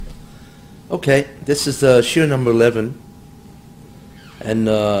Okay, this is Shir number 11, and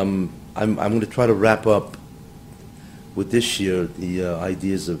I'm going to try to wrap up with this Shir the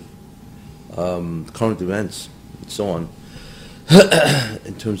ideas of current events and so on,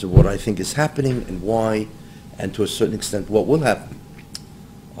 in terms of what I think is happening and why, and to a certain extent what will happen,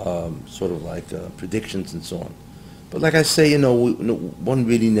 sort of like predictions and so on. But like I say, one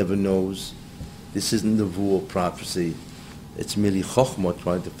really never knows. This isn't the Nevuah or prophecy. It's merely Chokhmah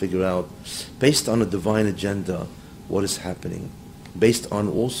trying to figure out, based on a divine agenda, what is happening. Based on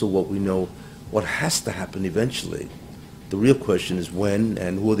also what we know, what has to happen eventually. The real question is when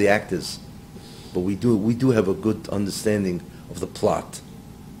and who are the actors. But we do have a good understanding of the plot,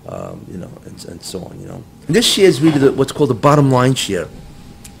 and so on, And this share is really what's called the bottom line share.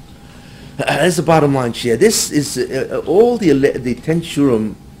 That's the bottom line share. This is all the 10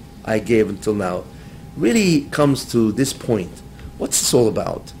 shurim I gave until now really comes to this point. What's this all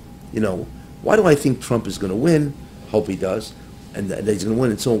about? Why do I think Trump is going to win? Hope he does, and that he's going to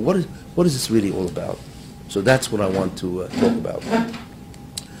win. And so, what is this really all about? So that's what I want to talk about.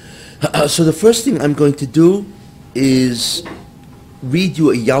 So the first thing I'm going to do is read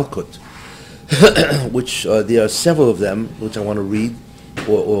you a Yalkut, which there are several of them, which I want to read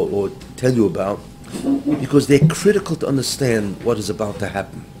or tell you about, because they're critical to understand what is about to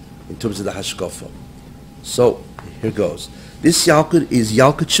happen in terms of the Hashkafa. So, here goes. This Yalkut is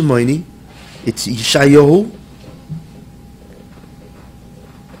Yalkut Shemoni. It's Yeshayahu.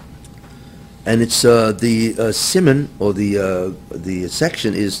 And it's the Simon, or the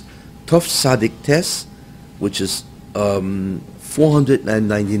section is Tov Sadik Tes, which is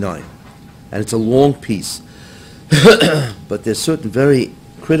 499. And it's a long piece. But there's certain very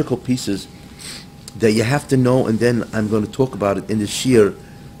critical pieces that you have to know, and then I'm going to talk about it in the Shir,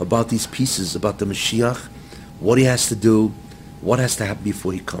 about these pieces, about the Mashiach, what he has to do, what has to happen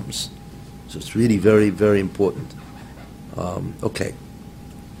before he comes. So it's really very, very important. Okay.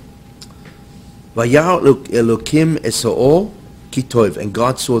 Vayar Elokim Esa'o Kitov, and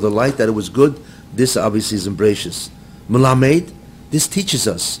God saw the light, that it was good. This obviously is embracious. Melamed, this teaches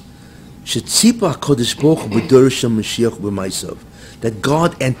us Shetzipa HaKodesh Baruch Hu B'Dorsham Mashiach B'Maisav, that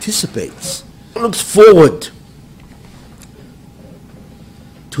God anticipates, looks forward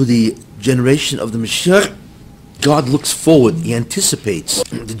to the generation of the Mashiach. God looks forward, he anticipates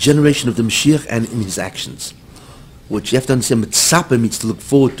the generation of the Mashiach and in his actions, which you have to understand, mitzapeh means to look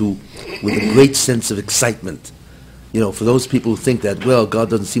forward to with a great sense of excitement. For those people who think that, well, God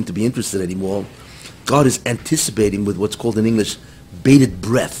doesn't seem to be interested anymore, God is anticipating with what's called in English bated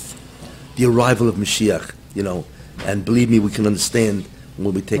breath the arrival of Mashiach, and believe me, we can understand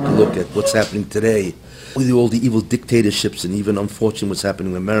when we take a look at what's happening today with all the evil dictatorships and even, unfortunately, what's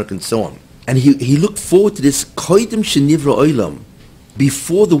happening in America and so on. And he looked forward to this koydem shenivra olam.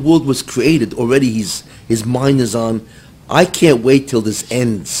 Before the world was created, already his mind is on, I can't wait till this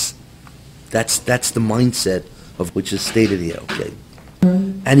ends. That's the mindset of which is stated here, okay?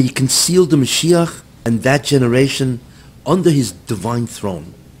 And he concealed the Mashiach and that generation under his divine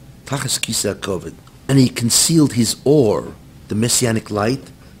throne. Tachas Kisei HaKoved. And he concealed his Or, the Messianic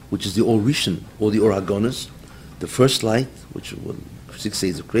light, which is the Or Rishon, or the Or Hagonos, the first light, which was 6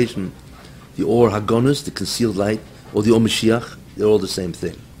 days of creation, the Or Hagonos, the concealed light, or the Or Mashiach, they're all the same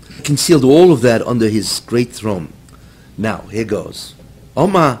thing. He concealed all of that under his great throne. Now, here goes.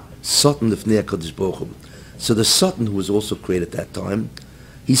 Oma Satan Lifnei HaKadosh Baruch Hu. So the Satan, who was also created at that time,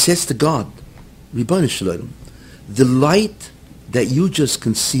 he says to God, Ribono Shel Olam, the light that you just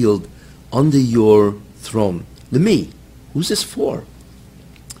concealed under your throne, me, who's this for?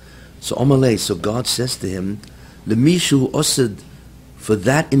 So Amalei, so God says to him, Lemishu Osed, for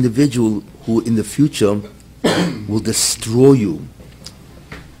that individual who in the future will destroy you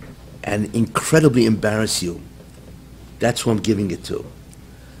and incredibly embarrass you. That's who I'm giving it to.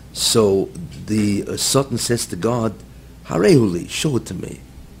 So the Satan says to God, Harehuli, show it to me.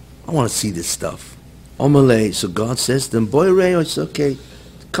 I want to see this stuff. Amalei, so God says to him, Boy, it's okay,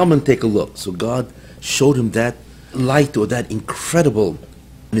 come and take a look. So God showed him that light, or that incredible.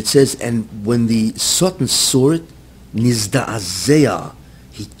 And it says, and when the Satan saw it, Nizda'azeya,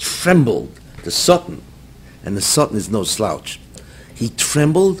 he trembled, the Satan. And the Satan is no slouch. He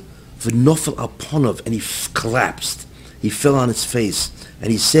trembled, v'nofel alponov, and he collapsed. He fell on his face,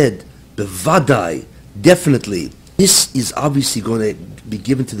 and he said, Bevadai, definitely, this is obviously going to be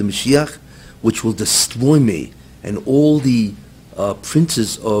given to the Mashiach, which will destroy me and all the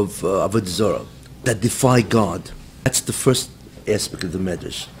princes of Avodah Zarah that defy God. That's the first aspect of the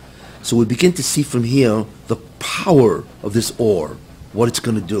Medrash. So we begin to see from here the power of this Or, what it's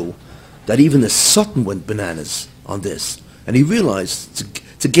going to do, that even the Satan went bananas on this. And he realized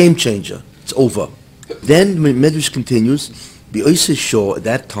it's a game changer. It's It's over. Then Medrash continues, B'oisei Shor at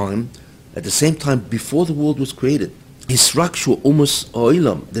that time, at the same time before the world was created, Yisrakshu Umus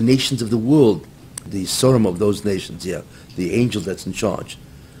Oilam, the nations of the world, the Sorim of those nations, the angel that's in charge.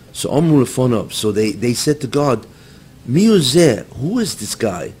 So Amru Lefonov, so they said to God, Miuzeh, who is this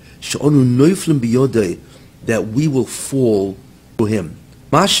guy? She'onu Noiflim Biyodei, that we will fall to him.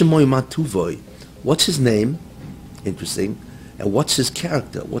 Mashemoy Matuvoi, what's his name? Interesting. And what's his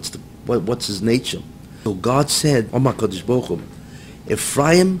character? What's his nature? So God said, Omar Kodesh Baruch Hu,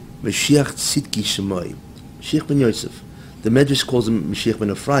 Ephraim Mashiach Tzidki Shemoy, Mashiach ben Yosef. The Medrash calls him Mashiach ben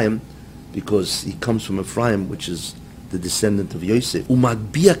Ephraim because he comes from Ephraim, which is the descendant of Yosef.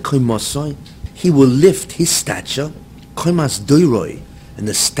 Umagbia Koimasai, he will lift his stature, Koimas Doiroi, and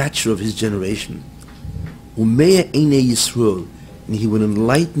the stature of his generation. Umeya Eine Yisrael, and he will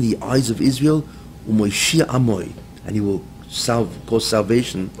enlighten the eyes of Israel, Umoishia Amoy, and he will cause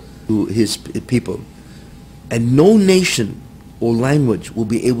salvation to his people. And no nation or language will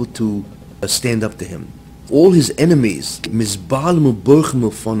be able to stand up to him. All his enemies, Mizbal Muborchem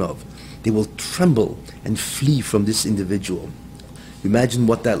Ufonov, they will tremble and flee from this individual. Imagine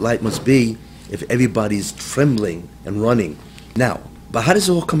what that light must be if everybody's trembling and running. Now, but how does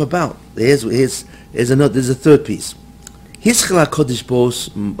it all come about? There's a third piece. So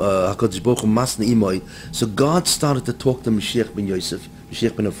God started to talk to Mashiach ben Yosef,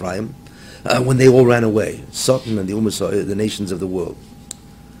 Mashiach ben Ephraim, when they all ran away, Satan and the nations of the world.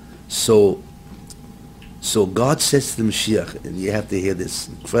 So God says to the Mashiach, and you have to hear this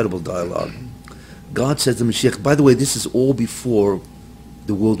incredible dialogue. God says to the Mashiach, by the way, this is all before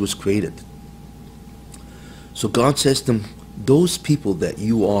the world was created. So God says to him, those people that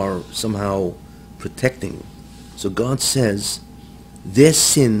you are somehow protecting, so God says, their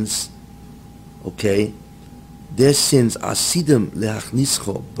sins, asidim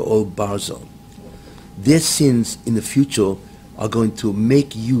leachnischo be'ol barzo. Their sins in the future are going to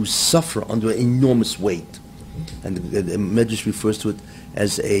make you suffer under an enormous weight. And the Medrash refers to it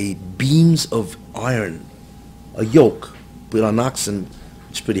as a beams of iron, a yoke, with an oxen,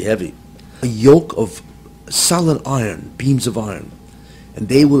 it's pretty heavy. A yoke of solid iron, beams of iron. And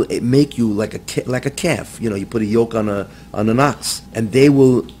they will make you like a calf. You know, you put a yoke on an ox, and they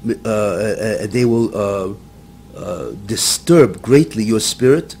will disturb greatly your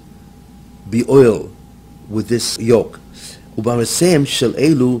spirit, be oil with this yoke. Ubarasem shel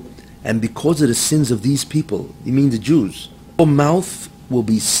elu, and because of the sins of these people, you mean the Jews, your mouth will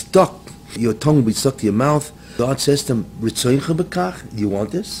be stuck. Your tongue will be stuck to your mouth. God says to him, "Ritzoincha bekach." Do you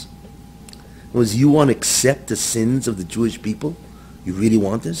want this? In other words, you want to accept the sins of the Jewish people? You really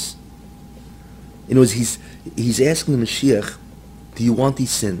want this? In other words, he's asking the Mashiach, do you want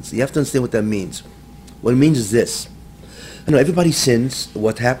these sins? You have to understand what that means. What it means is this. You know, everybody sins.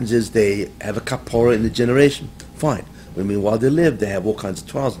 What happens is they have a kapora in the generation. Fine. I mean, while they live, they have all kinds of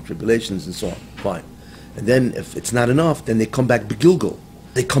trials and tribulations and so on. Fine. And then if it's not enough, then they come back begilgal.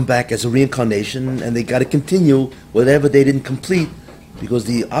 They come back as a reincarnation, and they got to continue whatever they didn't complete, because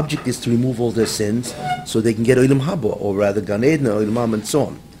the object is to remove all their sins so they can get Olam Haba, or rather Gan Eden, Olam Haba, and so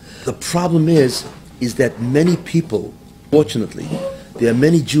on. The problem is that many people, fortunately, there are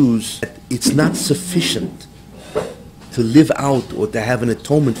many Jews, that it's not sufficient to live out or to have an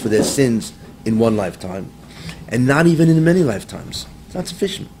atonement for their sins in one lifetime, and not even in many lifetimes. It's not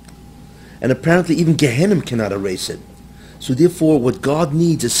sufficient. And apparently even Gehenna cannot erase it. So therefore, what God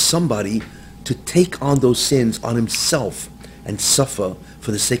needs is somebody to take on those sins on himself and suffer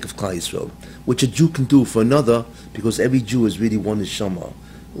for the sake of Klal Yisrael, which a Jew can do for another, because every Jew is really one neshama.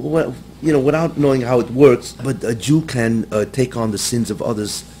 Well, you know, without knowing how it works, but a Jew can take on the sins of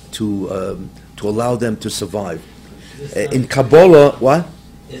others to allow them to survive. In Kabbalah, what?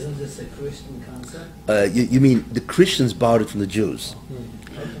 Isn't this a Christian concept? You mean the Christians borrowed it from the Jews?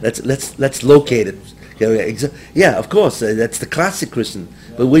 Okay. Let's locate it. Yeah, of course, that's the classic Christian.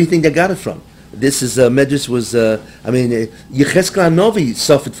 But where do you think they got it from? This is Medrash was. Yechezkel Hanavi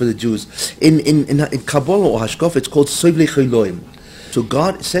suffered for the Jews. In Kabbalah or Hashkafa, it's called Soivlei Chayloim. So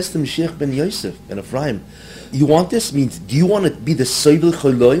God says to Mashiach ben Yosef ben Ephraim, "You want this? Means do you want to be the Soivlei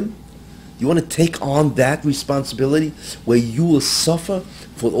Chayloim? You want to take on that responsibility where you will suffer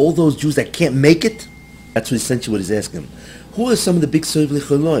for all those Jews that can't make it?" That's essentially what he's asking him. Who are some of the big Soivlei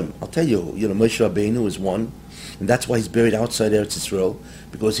Chayloim? I'll tell you. You know, Moshe Rabbeinu is one, and that's why he's buried outside Eretz Yisrael,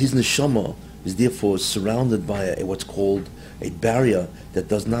 because his neshama is therefore surrounded by what's called a barrier that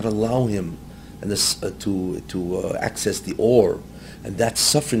does not allow him to access the ore, and that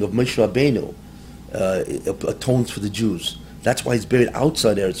suffering of Moshe Rabbeinu atones for the Jews. That's why he's buried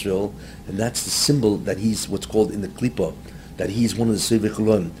outside Eretz Yisrael, and that's the symbol that he's what's called in the Klippa, that he's one of the Soivlei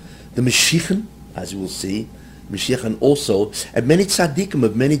Chayloim. the Mashiach, as you will see, Mashiach, and also, and many tzaddikim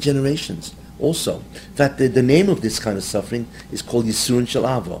of many generations also. In fact, the name of this kind of suffering is called Yisurin Shel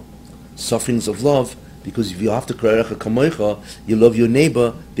Ava, sufferings of love, because if you have to Karecha Kamoicha, you love your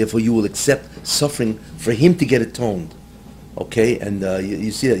neighbor, therefore you will accept suffering for him to get atoned. Okay, and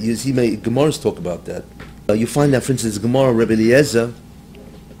you see that, you see many Gemaras talk about that. You find that, for instance, Gemara Rabbi Eliezer,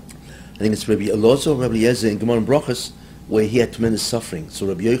 I think it's Rabbi Elazar, Rabbi Eliezer in Gemara Brachos, where he had tremendous suffering. So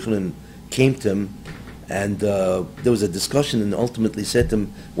Rabbi Yochanan came to him, and there was a discussion, and ultimately said to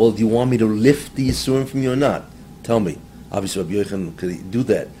him, well, do you want me to lift the Yisurim from you or not? Tell me. Obviously Rabbi Yochanan could do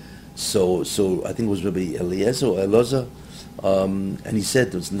that. So I think it was Rabbi Eliezer or Elazar, and he said,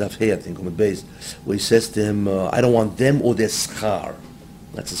 it was Naf Hey, I think, on the base, where he says to him, I don't want them or their schar.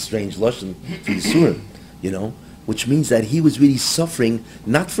 That's a strange lashon for Yisurim, which means that he was really suffering,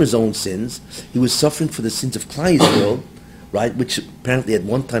 not for his own sins, he was suffering for the sins of Klal Yisrael, right, which apparently at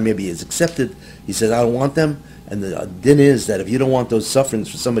one time maybe is accepted. He says, I don't want them, and the din is that if you don't want those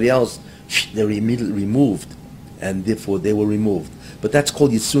sufferings for somebody else, they're immediately removed, and therefore they were removed. But that's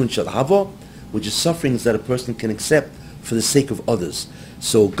called Yisurin Shel Hava, which is sufferings that a person can accept for the sake of others.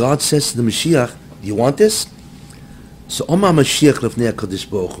 So God says to the Mashiach, do you want this? So Omar Mashiach Lefnei HaKadosh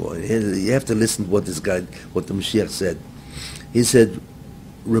Baruch Hu, you have to listen to what the Mashiach said. He said,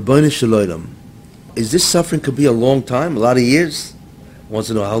 Rabbeinu Shel Olam, is this suffering could be a long time, a lot of years? Wants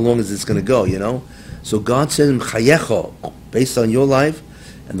to know how long is this going to go, So God said, Chayecha, based on your life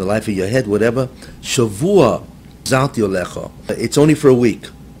and the life of your head, whatever, Shavua Zalti Olecha. It's only for a week.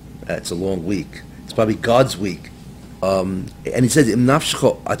 It's a long week. It's probably God's week. And he says, Im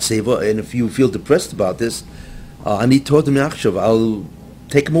nafshecha atzeva, and if you feel depressed about this, Ani Todim Yachshav, I'll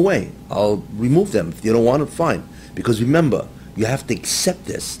take them away. I'll remove them. If you don't want it, fine. Because remember, you have to accept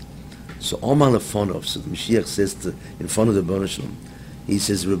this. So Omar Lefonov, so the Mashiach says in front of the Rebbeinu Shalom, he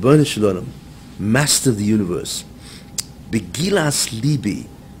says, Rebbeinu Shalom, Master of the universe, Begilas Libi,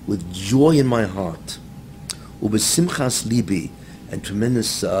 with joy in my heart, Ubesimchas Libi, and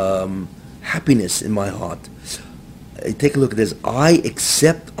tremendous happiness in my heart. Take a look at this. I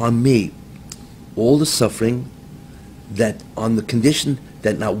accept on me all the suffering, that on the condition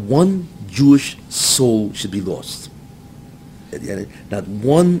that not one Jewish soul should be lost. Not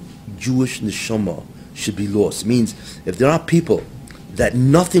one Jewish neshama should be lost. It means if there are people that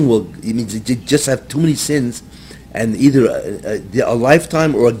nothing will, it means they just have too many sins, and either a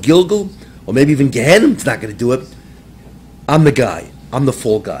lifetime or a Gilgal, or maybe even Gehenna is not going to do it, I'm the guy. I'm the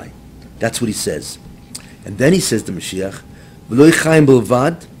fall guy. That's what he says. And then he says to Mashiach, V'lo chaim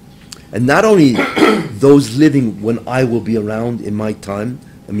b'levad, and not only those living when I will be around in my time,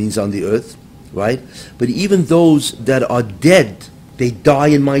 it means on the earth, right? But even those that are dead, they die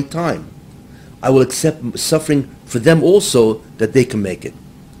in my time. I will accept suffering for them also, that they can make it.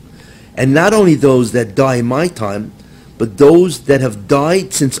 And not only those that die in my time, but those that have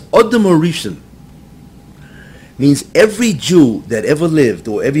died since Adam HaRishon. Means every Jew that ever lived,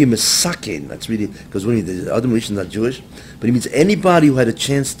 or every Mesakin, that's really, because when the Adam HaRishon is not Jewish, but it means anybody who had a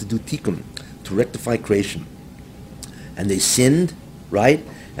chance to do tikkun, to rectify creation, and they sinned, right,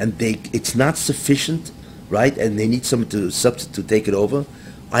 and it's not sufficient, right, and they need someone to substitute to take it over,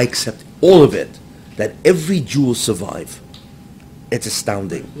 I accept all of it, that every Jew will survive. It's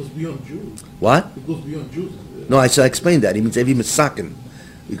astounding. It goes beyond Jews. What? It goes beyond Jews. No, I explained that. It means every Mesakin,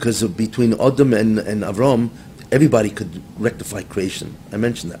 because between Adam and Avram, everybody could rectify creation. I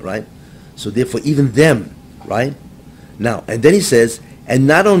mentioned that, right? So therefore, even them, right? Now, and then he says, and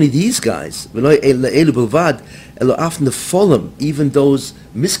not only these guys, even those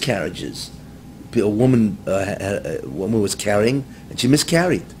miscarriages. A woman was carrying, and she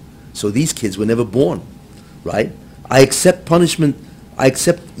miscarried. So these kids were never born, right? I accept punishment. I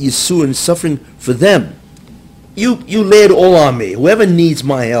accept Yisur and suffering for them. You lay it all on me. Whoever needs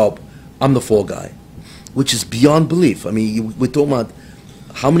my help, I'm the fall guy. Which is beyond belief. I mean, we're talking about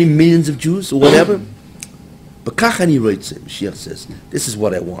how many millions of Jews or whatever. B'kachani roitze, Mashiach says, this is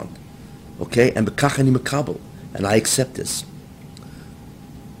what I want. Okay? And b'kachani makabel. And I accept this.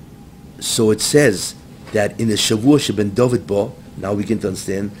 So it says that in the Shavua Sheben David Bo, now we can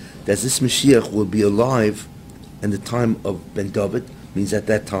understand, that this Mashiach will be alive in the time of Ben David, means at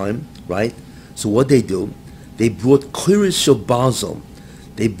that time, right? So what they do, they brought Kiris Shel Basel.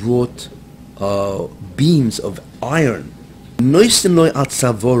 They brought beams of iron, and they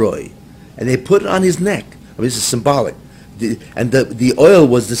put it on his neck. I mean, this is symbolic. And the oil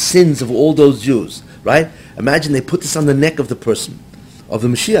was the sins of all those Jews, right? Imagine they put this on the neck of the person, of the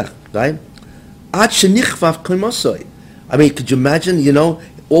Mashiach, right? I mean, could you imagine, all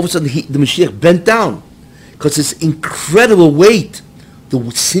of a sudden the Mashiach bent down, because this incredible weight the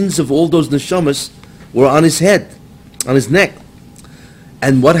sins of all those neshamas were on his head, on his neck.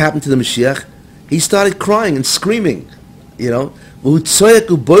 And what happened to the Mashiach? He started crying and screaming, and he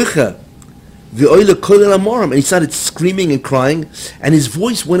started screaming and crying, and his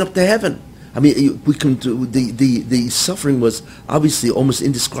voice went up to heaven. I mean, we can do, the suffering was obviously almost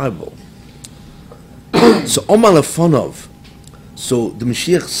indescribable. So Omar Lefonov, so the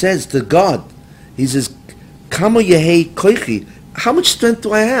Mashiach says to God, he says, Kama Yehei Koichi, how much strength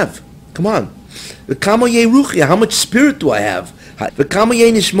do I have? Come on. Kama Yehei Ruchi, how much spirit do I have? Kama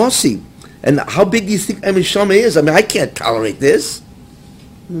Yehei Nishmosi, and how big do you think Neshama is? I mean, I can't tolerate this.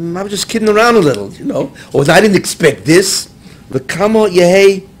 I was just kidding around a little, or I didn't expect this. Kama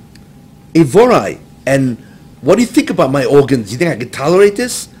Yehei Evorai, and what do you think about my organs? Do you think I can tolerate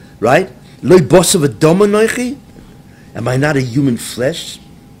this? Right? Loi bosav adoma noichi? Am I not a human flesh?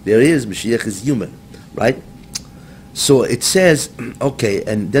 There he is, Mashiach is human, right? So it says, okay,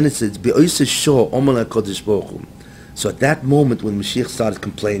 and then it says, Be'oisa shor omer HaKadosh Baruch Hu. So at that moment when Mashiach started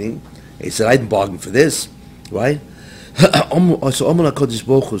complaining, he said, I didn't bargain for this, right? So Omer HaKadosh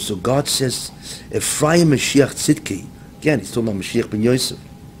Baruch Hu, so God says, Ephraim Mashiach Tzidki. Again, he's talking about Mashiach ben Yosef.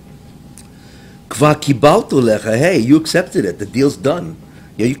 Kva kibaltu lecha, hey, you accepted it, the deal's done.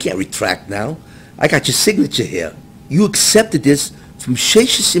 You can't retract now. I got your signature here. You accepted this from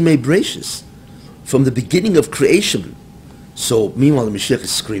Sheshis Yemei Bereshis, from the beginning of creation. So meanwhile the Mashiach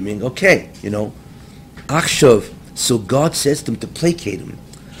is screaming, okay, Achshav, so God says to him to placate him.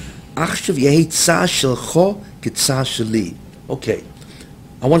 Achshav yehei tzar shelcho k'tzar sheli. Okay,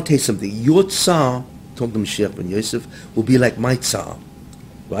 I want to tell you something. Your tzar, talking to Mashiach ben Yosef, will be like my tzar,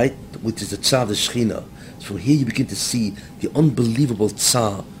 right? Which is the tzar of the Shekhinah. So from here you begin to see the unbelievable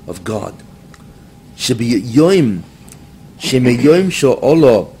tzar of God. Shebeyoim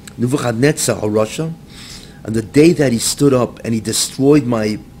she'olo Nebuchadnezzar HaRasha, and the day that he stood up and he destroyed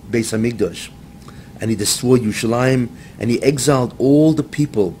my Beis HaMikdash, and he destroyed Yerushalayim, and he exiled all the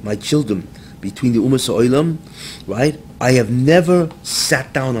people, my children, between the Umas HaOlam, right? I have never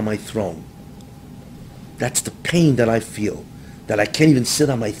sat down on my throne. That's the pain that I feel, that I can't even sit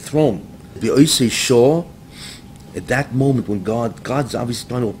on my throne. At that moment when God's obviously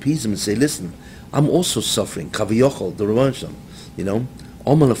trying to appease him and say, listen, I'm also suffering. Kaviyachol, the Rav,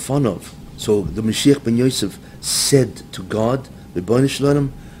 Omar Lefonov. So the Mashiach ben Yosef said to God, Rebbeinu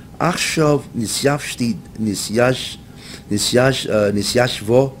Shalom, Achshav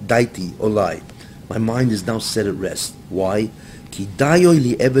nisyashvo daiti olai. My mind is now set at rest. Why? Ki dayoy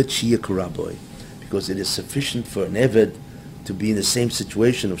li eved shiyeh karaboy. Because it is sufficient for an eved to be in the same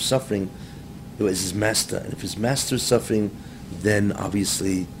situation of suffering as his master. And if his master is suffering, then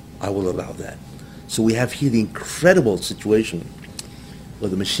obviously I will allow that. So we have here the incredible situation where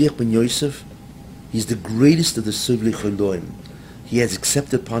the Mashiach ben Yosef, he's the greatest of the Sovli Chodoim. He has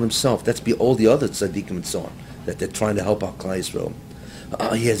accepted upon himself, that's be all the other tzaddikim and so on, that they're trying to help out Klal Yisrael.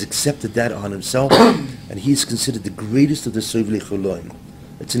 He has accepted that on himself, and he is considered the greatest of the Sovli Chodoim.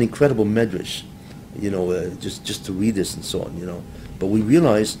 It's an incredible medrash, just to read this and so on, But we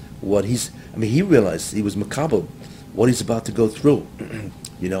realize what he realized, he was makabel, what he's about to go through,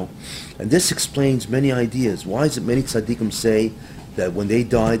 And this explains many ideas. Why is it many tzaddikim say that when they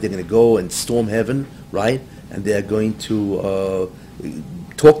die, they're going to go and storm heaven, right? And they're going to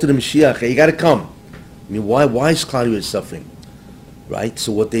talk to the Mashiach, hey, you got to come. I mean, why is Klal Yisrael suffering? Right?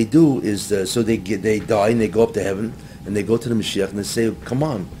 So what they do is, they die and they go up to heaven, and they go to the Mashiach and they say, come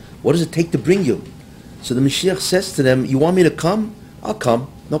on, what does it take to bring you? So the Mashiach says to them, you want me to come? I'll come,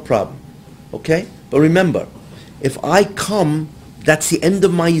 no problem. Okay? But remember, if I come, that's the end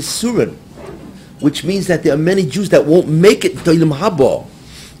of my Yisurin, which means that there are many Jews that won't make it to Ilam Haba,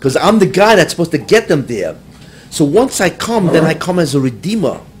 because I'm the guy that's supposed to get them there. So once I come, then I come as a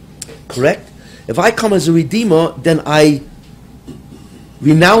redeemer, correct? If I come as a redeemer, then I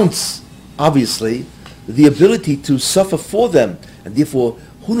renounce, obviously, the ability to suffer for them, and therefore,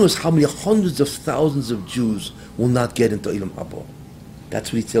 who knows how many hundreds of thousands of Jews will not get into Ilam Haba.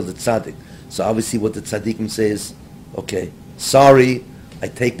 That's what he tells the tzaddik. So obviously what the tzaddikim say is, okay, sorry, I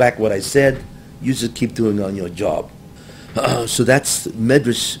take back what I said, you just keep doing on your job. So that's,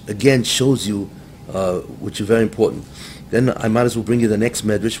 Medrash again shows you, which is very important. Then I might as well bring you the next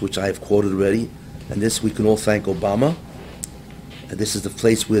Medrash, which I have quoted already, and this we can all thank Obama, and this is the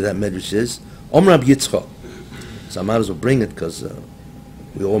place where that Medrash is. Omer Rab Yitzchak. So I might as well bring it, because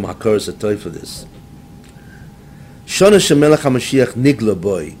we all makaras a toy for this. Shana Shemelech HaMashiach Nigla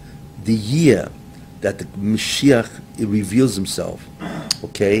Boy, the year that the Mashiach reveals himself,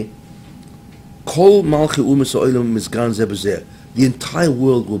 okay? Kol Malchi Umas Oilam Mizgan Zebazeh. The entire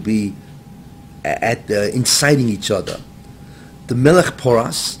world will be inciting each other. the Melech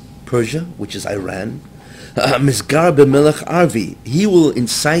Poras, Persia, which is Iran, Misgar b'Melech Arvi, he will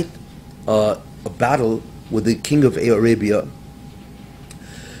incite a battle with the king of Arabia,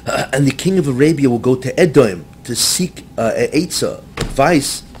 and the king of Arabia will go to Edom to seek Eitzah,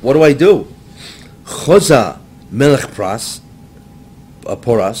 advice. What do I do? Choza Melech Poras,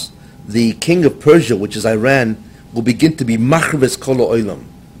 the king of Persia, which is Iran, will begin to be machrives kol ha'olam,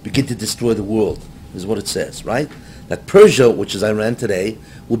 begin to destroy the world, is what it says, right? That Persia, which is Iran today,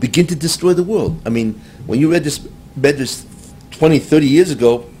 will begin to destroy the world. I mean, when you read this 20, 30 years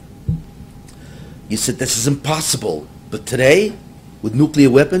ago, you said this is impossible. But today, with nuclear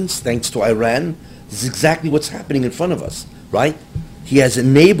weapons, thanks to Iran, this is exactly what's happening in front of us, right? He has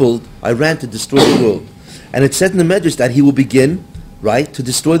enabled Iran to destroy the world. And it said in the Medrash that he will begin, right, to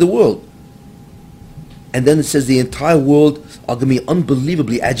destroy the world. And then it says the entire world are going to be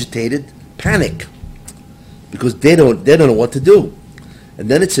unbelievably agitated, panic, because they don't know what to do. And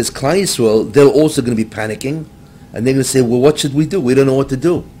then it says Klal Yisrael, they're also going to be panicking, and they're going to say, well, what should we do? We don't know what to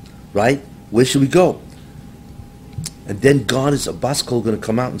do, right? Where should we go? And then God is a Baskol going to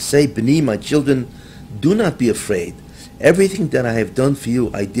come out and say, B'ni, my children, do not be afraid. Everything that I have done for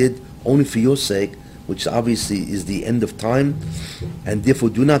you, I did only for your sake, which obviously is the end of time, and therefore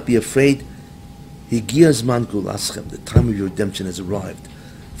do not be afraid. Higia zman gulaschem, the time of your redemption has arrived.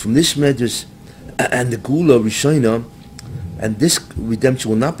 From this Medrash and the Gula Rishona, and this redemption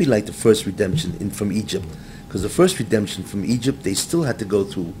will not be like the first redemption from Egypt, because the first redemption from Egypt, they still had to go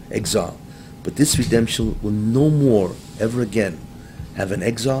through exile. But this redemption will no more, ever again, have an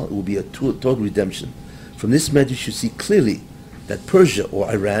exile. It will be a total redemption. From this Medrash, you see clearly that Persia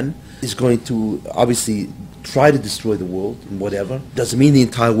or Iran is going to obviously try to destroy the world and whatever. Doesn't mean the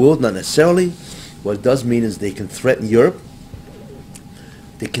entire world, not necessarily. What it does mean is they can threaten Europe.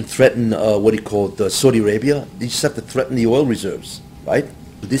 They can threaten Saudi Arabia. They just have to threaten the oil reserves, right?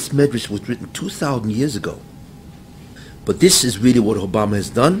 This Medrash was written 2,000 years ago. But this is really what Obama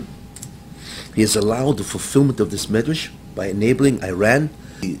has done. He has allowed the fulfillment of this Medrash by enabling Iran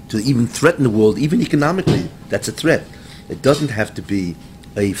to even threaten the world, even economically. That's a threat. It doesn't have to be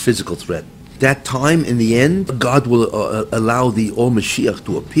a physical threat. That time, in the end, God will allow the Or Mashiach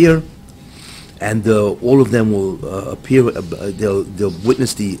to appear, and all of them will appear. They'll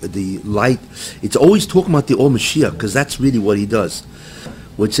witness the light. It's always talking about the Or Mashiach, because that's really what he does.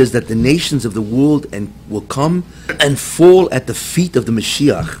 Which says that the nations of the world will come and fall at the feet of the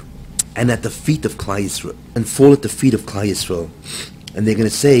Mashiach, and at the feet of Klal Yisrael, and fall at the feet of Klal Yisrael. And they're going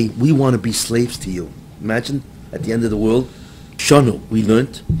to say, we want to be slaves to you. Imagine, at the end of the world, Shanu, we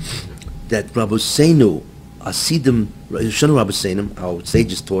learned that Rabbeinu Asidim, Shanu Rabbeinu, our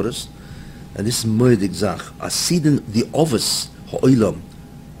sages taught us, and this is Moed Zach, Asidim, the Ovos, Ha'olam,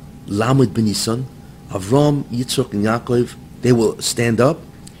 Lamed ben Nisan, Avram, Yitzchak, and Yaakov, they will stand up,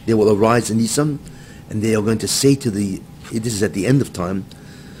 they will arise in Nisan, and they are going to say to this is at the end of time,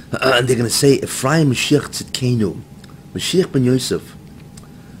 and they're going to say, Ephraim Mashiach Tzidkenu, Mashiach ben Yosef,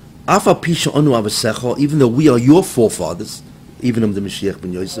 Afa Pisha Anu Avasecha, even though we are your forefathers, even of the Mashiach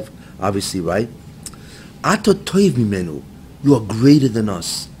ben Yosef, obviously, right? Ato Toiv Mimenu, you are greater than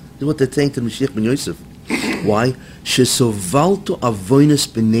us. This is what they're saying to the Mashiach ben Yosef. Why? Shesovalto avoinus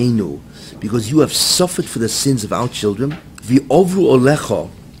benenu, because you have suffered for the sins of our children. V'ovru olecha,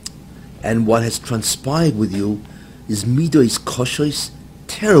 and what has transpired with you is midos koshois,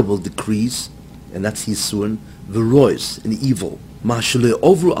 terrible decrees, and that's Yisurin, v'rois, and evil. Ma'ashalei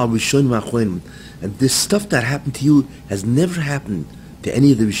ovru al rishonim achronim, and this stuff that happened to you has never happened to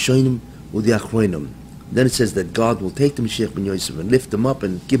any of the rishonim or the achronim. Then it says that God will take the Mashiach ben Yosef and lift them up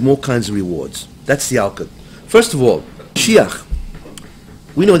and give more kinds of rewards. That's the Alkut. First of all, Mashiach.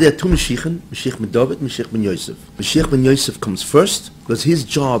 We know there are two Mashiachim, Mashiach ben David, Mashiach ben Yosef. Mashiach ben Yosef comes first because his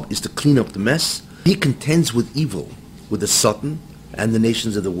job is to clean up the mess. He contends with evil, with the Satan and the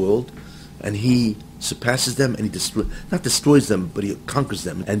nations of the world, and he surpasses them, and he not destroys them, but he conquers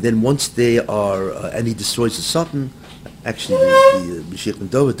them. And then once they are, and he destroys the Satan. Actually, the Mashiach ben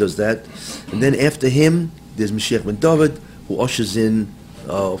David does that. And then after him, there's Mashiach ben David, who ushers in,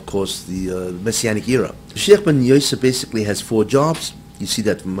 of course, the Messianic era. Mashiach ben Yosef basically has 4 jobs. You see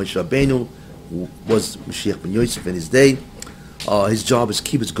that from Moshe Rabbeinu, who was Mashiach ben Yosef in his day. His job is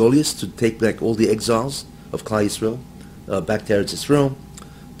Kibbutz Goliath, to take back all the exiles of Klal Yisrael, back to Eretz Yisrael.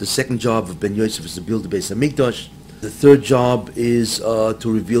 The second job of Ben Yosef is to build the Beis HaMikdash. The third job is to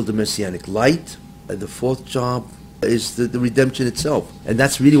reveal the Messianic light. The fourth job is the redemption itself. And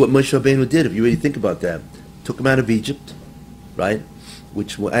that's really what Moshe Rabbeinu did, if you really think about that. Took him out of Egypt, right?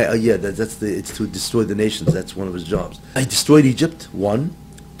 Which, it's to destroy the nations. That's one of his jobs. He destroyed Egypt, 1.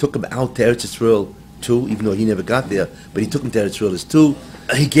 Took him out to Eretz Yisrael, two, even though he never got there, but he took them to Eretz Yisrael as two.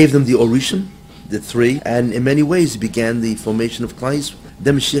 He gave them the Orishim, the three, and in many ways he began the formation of Klal Yisrael.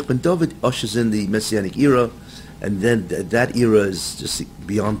 Then Mashiach ben David ushers in the Messianic era, and then that era is just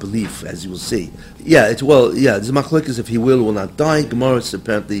beyond belief, as you will see. There's a machlokes if he will or will not die. Gemara is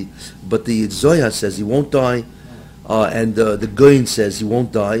apparently, but the Zohar says he won't die, and the Goyin says he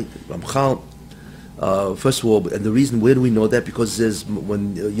won't die. Ramchal. First of all, and the reason, where do we know that? Because it says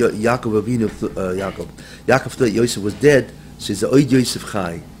when Yaakov thought Yosef was dead, so he said, Oid Yosef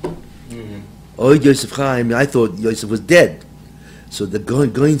Chai. Oid Yosef Chai, I mean, I thought Yosef was dead. So the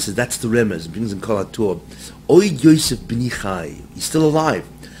Goyin says, that's the remez, brings in Kol HaTorah. Oid Yosef b'ni Chai, he's still alive.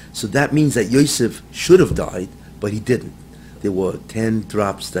 So that means that Yosef should have died, but he didn't. There were 10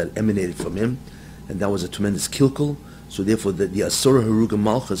 drops that emanated from him, and that was a tremendous kilkel. So therefore, the Asura Haruga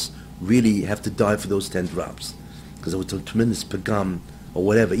Malchus really have to die for those 10 drops, because it was a tremendous pagam or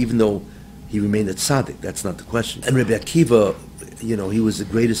whatever, even though he remained a tzaddik. That's not the question. And Rabbi Akiva, he was the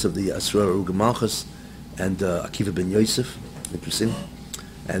greatest of the Asura Haruga Malchus, and Akiva ben Yosef, interesting.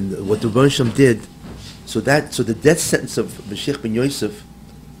 And what the Rebbeinu Shem did, so the death sentence of Mashiach ben Yosef,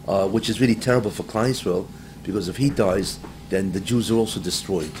 which is really terrible for Klal Yisrael, because if he dies, then the Jews are also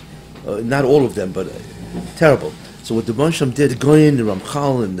destroyed. Not all of them, but terrible. So what the Rebbeinu Shem did, Goyin, the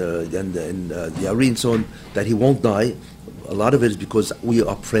Ramchal, and the Ari and so on, that he won't die, a lot of it is because we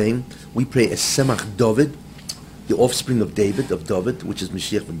are praying. We pray as Semach David, the offspring of David, which is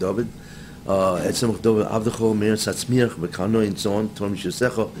Mashiach ben David. As Semach David, Avdecho, Meir Satzmirach, Bekano, and so on, Torah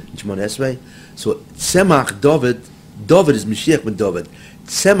Mishusecho, Shimon Esrei. So Semach David is Mashiach ben David.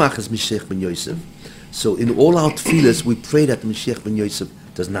 Semach is Mashiach ben Yosef. So in all our tefillas, we pray that the Mashiach ben Yosef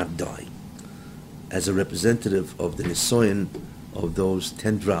does not die, as a representative of the Nisoyan of those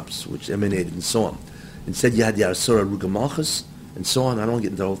 10 drops which emanated and so on. Instead you had the Asura Haruga Malchus and so on. I don't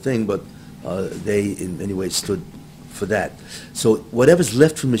get into the whole thing, but they in many ways stood for that. So whatever's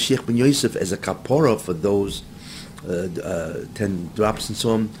left from Mashiach ben Yosef as a kapora for those 10 drops and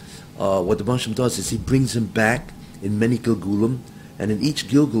so on, what the Rebbeinu Shem does is he brings him back in many Gilgulim, and in each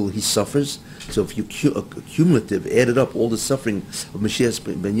Gilgul he suffers. So if you cumulative added up all the suffering of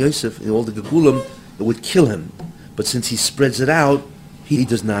Mashiach ben Yosef in all the Gilgulim, it would kill him. But since he spreads it out, he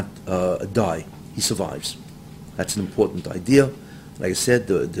does not die. He survives. That's an important idea. Like I said,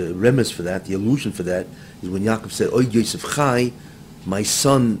 the remez for that, the illusion for that, is when Yaakov said, Oy Yosef Chai, my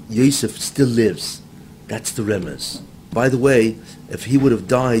son Yosef still lives. That's the remez. By the way, if he would have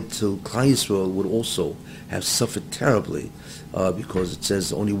died, so Klal Yisrael would also have suffered terribly, because it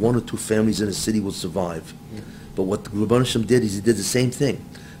says only 1 or 2 families in a city will survive. But what the Rebbeinu Shem did is he did the same thing.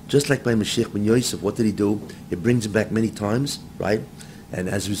 Just like by Mashiach ben Yosef, what did he do? He brings him back many times, right? And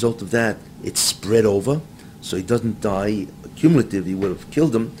as a result of that, it's spread over, so he doesn't die. Cumulatively, he would have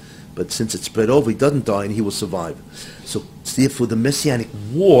killed him, but since it's spread over, he doesn't die and he will survive. So therefore, the Messianic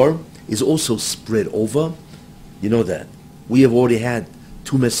war is also spread over. You know that. We have already had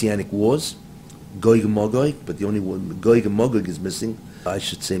 2 Messianic wars, Gog and Magog, but the only one, Gog and Magog, is missing. I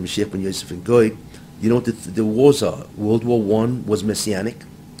should say Mashiach ben Yosef and Gog. You know what the wars are? World War I was Messianic.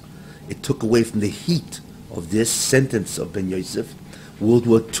 It took away from the heat of this sentence of Ben Yosef. World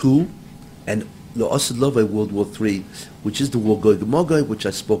War II and L'Asad Lovay World War III, which is the war Gog and Magog, which I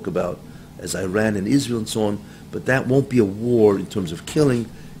spoke about as Iran and Israel and so on. But that won't be a war in terms of killing.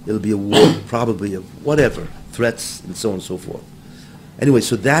 It'll be a war probably of whatever, threats and so on and so forth. Anyway,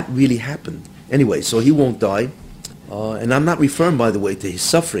 so that really happened. Anyway, so he won't die. And I'm not referring, by the way, to his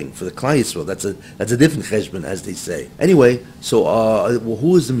suffering for the Klal Yisrael. That's a different cheshbon, as they say. Anyway, so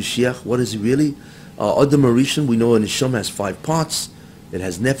who is the Mashiach? What is he really? Adam Arishan, we know a neshama has 5 parts. It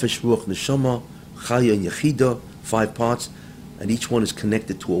has nefesh, ruach, neshama, chaya, and yechida, 5 parts, and each one is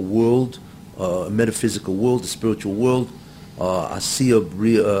connected to a world, a metaphysical world, a spiritual world. Asiya,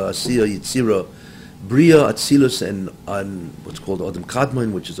 Bria, Yitzira, Bria, Atzilus, and what's called Adam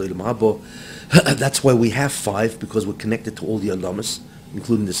Kadmon, which is Olam Haba. That's why we have 5, because we're connected to all the Alamas,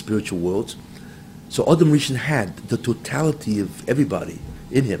 including the spiritual worlds. So Adam Rishon had the totality of everybody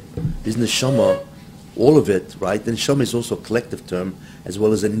in him. His neshama, all of it, right? And neshama is also a collective term, as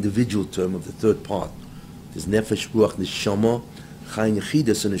well as an individual term of the 3rd part. There's nefesh, ruach, neshama, chayin,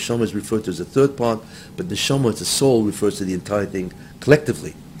 yechida. So neshama is referred to as the 3rd part, but neshama, as a soul, refers to the entire thing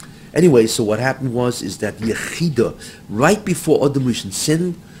collectively. Anyway, so what happened is that the yechida, right before Adam Rishon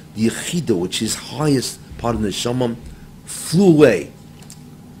sinned, the yechida, which is highest part of the neshama, flew away.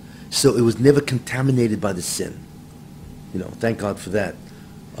 So it was never contaminated by the sin. Thank God for that.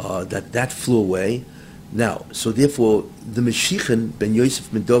 That flew away. Now, so therefore, the Mashiachin, Ben Yosef,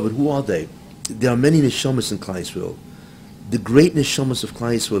 Ben David, who are they? There are many neshamas in Klal Yisrael. The great neshamas of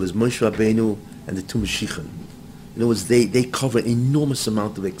Klal Yisrael is Moshe Rabbeinu and the two Mashiachim. In other words, they cover an enormous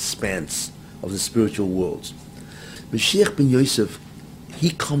amount of expanse of the spiritual worlds. Mashiach ben Yosef, he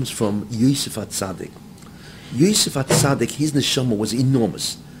comes from Yosef HaTzadik. Yosef HaTzadik, his neshama was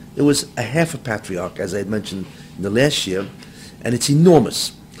enormous. It was a half a patriarch, as I had mentioned in the last year, and it's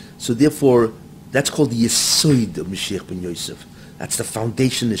enormous. So therefore, that's called the Yesoid of Mashiach ben Yosef. That's the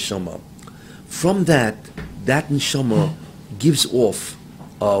foundation neshama. From that neshama gives off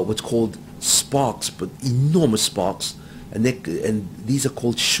what's called sparks, but enormous sparks, and these are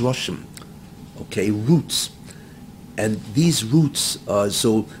called shroshim, okay, roots. And these roots,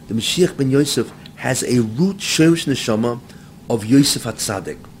 so the Mashiach ben Yosef has a root shorish neshama of Yosef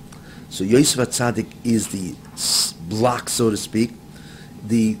HaTzadik. So Yosef HaTzadik is the block, so to speak.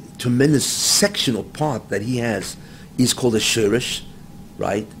 The tremendous section or part that he has is called a shorish,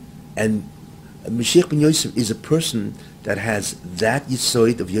 right? And Mashiach ben Yosef is a person that has that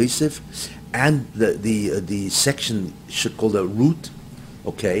Yisoid of Yosef and the section should call a root,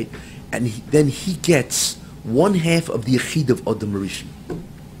 okay? And then he gets one half of the Yechid of Adam Rishon.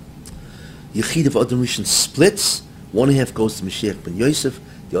 Yechid of Adam Rishon splits. One half goes to Mashiach ben Yosef.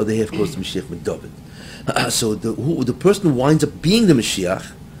 The other half goes to Mashiach ben David. So the person who winds up being the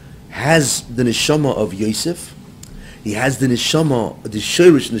Mashiach has the neshama of Yosef. He has the neshama, the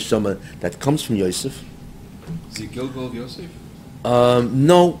shorish neshama that comes from Yosef. Is he Gilgal of Yosef?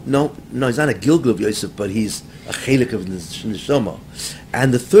 No, he's not a Gilgal of Yosef, but he's a chelik of the neshama.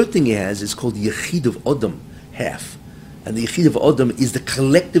 And the third thing he has is called the Yechid of Adam, half. And the Yechid of Adam is the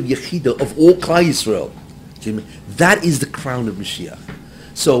collective Yechida of all Klal Yisrael. That is the crown of Mashiach.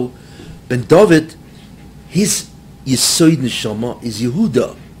 So, Ben David, his Yesoid Neshama is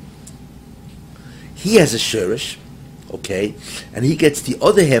Yehuda. He has a Sherish, okay, and he gets the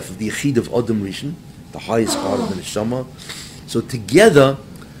other half of the Yechid of Adam Rishon, the highest part of the Neshama. So together,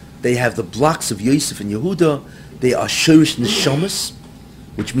 they have the blocks of Yosef and Yehuda. They are Sherish Neshamas,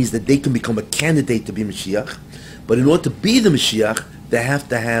 which means that they can become a candidate to be Mashiach. But in order to be the Mashiach, they have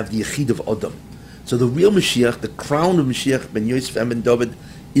to have the Yechid of Adam. So the real Mashiach, the crown of Mashiach ben Yosef and ben David,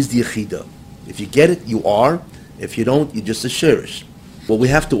 is the Yechidah. If you get it, you are. If you don't, you're just a Sherish. What we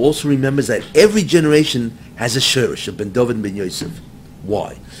have to also remember is that every generation has a Sherish of ben David and ben Yosef.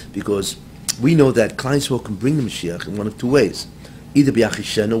 Why? Because we know that Klal Yisrael can bring the Mashiach in one of two ways. Either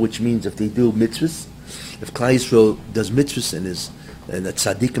b'achishena, which means if they do mitzvahs, if Klal Yisrael does mitzvahs and a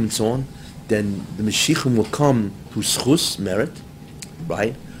tzaddikim and so on, then the Mashiachim will come through schus, merit,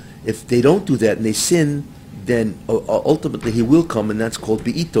 right? If they don't do that and they sin, then ultimately he will come, and that's called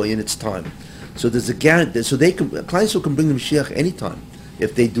be'ito in its time. So there's a guarantee. So Klal Yisrael can bring the Mashiach anytime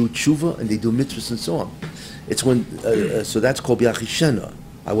if they do tshuva and they do mitzvahs and so on. It's when so that's called b'achishena.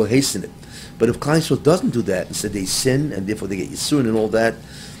 I will hasten it. But if Klal Yisrael doesn't do that, instead they sin and therefore they get yisurin and all that,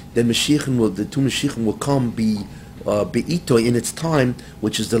 then the two Mashiachim will come be'ito in its time,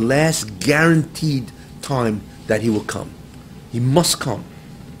 which is the last guaranteed time that he will come. He must come,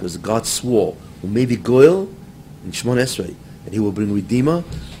 because God swore, "Umevi goel in Shemon Esrei," and he will bring Redeemer,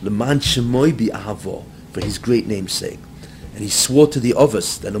 "Leman shemoy bi'ahavo," for his great name's sake. And he swore to the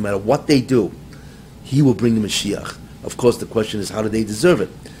others that no matter what they do, he will bring the Mashiach. Of course, the question is, how do they deserve it?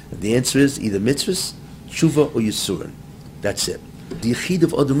 And the answer is either mitzvahs, tshuva, or yisurin. That's it. The Yechid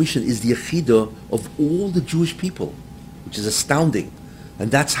of Adam Rishon is the Yechidah of all the Jewish people, which is astounding.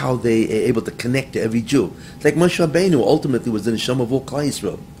 And that's how they are able to connect to every Jew. It's like Moshe Rabbeinu ultimately was the neshama of all Klal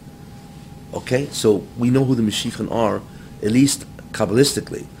Yisrael. Okay, so we know who the Mashiachim are, at least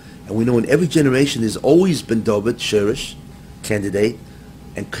Kabbalistically. And we know in every generation there's always been David, Sherish, candidate,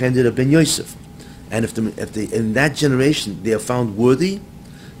 and candidate Ben Yosef. And if they, in that generation they are found worthy,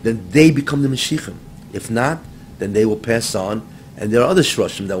 then they become the Mashiachim. If not, then they will pass on, and there are other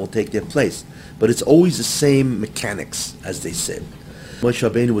Shroshim that will take their place. But it's always the same mechanics, as they said. Moshe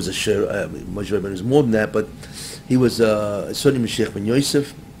Rabbeinu was Moshe Rabbeinu was more than that, but he was certainly Mashiach ben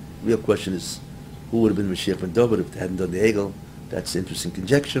Yosef. The real question is, who would have been Mashiach ben David if they hadn't done the Egel? That's an interesting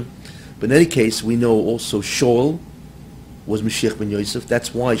conjecture. But in any case, we know also Shaul was Mashiach ben Yosef.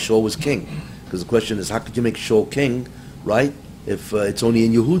 That's why Shaul was king. Because the question is, how could you make Shaul king, right, if it's only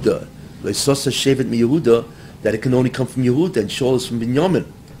in Yehuda? Leisosa shevet mi Yehuda, that it can only come from Yehuda, and Shaul is from Binyamin.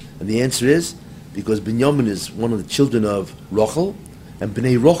 And the answer is, because Binyamin is one of the children of Rachel, and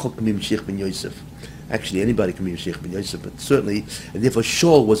Bnei Rachel can be Mashiach ben Yosef. Actually, anybody can be Mashiach ben Yosef, but certainly, and therefore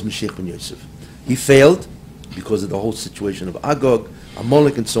Shaul was Mashiach ben Yosef. He failed because of the whole situation of Agog,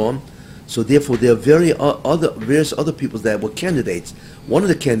 Amalek, and so on. So therefore, there are various other people that were candidates. One of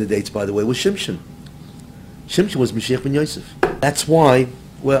the candidates, by the way, was Shimshon. Shimshon was Mashiach ben Yosef. That's why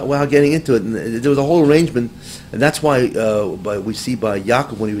we're getting into it. And there was a whole arrangement, and that's why we see by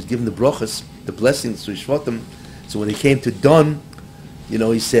Yaakov when he was given the brachas, the blessings to Shvatim. So when he came to Don,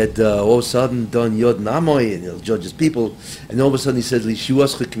 he said, all of a sudden, Don Yod Namoy, and he'll judge his people. And all of a sudden he said,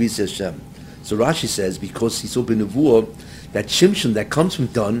 Lishuas Chekvis Hashem. So Rashi says, because he saw Benavua, that Shimshon that comes from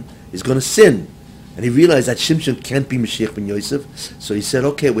Don is going to sin. And he realized that Shimshon can't be Mashiach ben Yosef. So he said,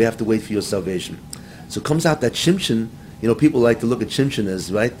 okay, we have to wait for your salvation. So it comes out that Shimshon, people like to look at Shimshon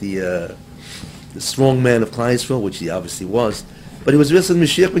as, right, the strong man of Klal Yisrael, which he obviously was. But he was really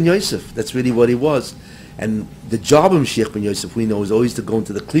Mashiach ben Yosef. That's really what he was. And the job of Mashiach ben Yosef, we know, is always to go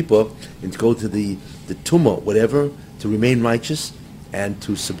into the Klippa and to go to the Tumah, whatever, to remain righteous and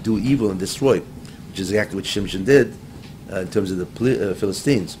to subdue evil and destroy, which is exactly what Shimshon did in terms of the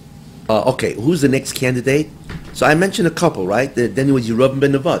Philistines. Okay, who's the next candidate? So I mentioned a couple, right? Then it was Yerubim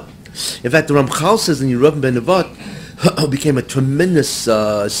ben Nevat. In fact, the Ramchal says in Yerubim ben Nevat became a tremendous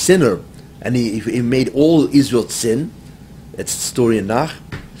sinner, and he made all Israel sin. That's the story in Nach.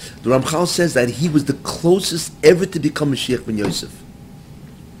 The Ramchal says that he was the closest ever to become Mashiach ben Yosef.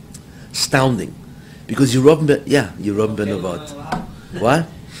 Astounding. Because Yerubim ben Nevat. What?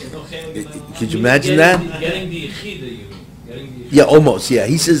 Could you imagine that? Getting the Yechida, Yeah, almost, yeah.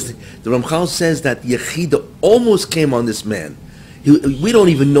 He says, the Ramchal says that Yechida almost came on this man. We don't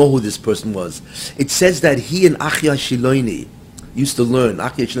even know who this person was. It says that he and Achya Shiloini used to learn.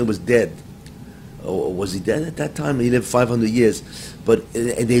 Achya Shiloini was dead. Or was he dead at that time? He lived 500 years. But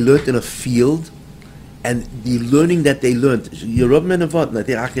they learned in a field, and the learning that they learned, Yerub Menavat, and I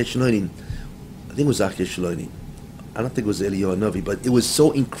think Achya Shiloini, I think it was Achya Shiloini. I don't think it was Eliyahu Navi, but it was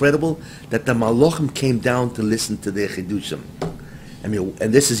so incredible that the Malachim came down to listen to their Chidushim. And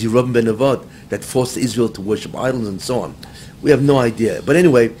this is Yerubim ben Nevat that forced Israel to worship idols and so on. We have no idea. But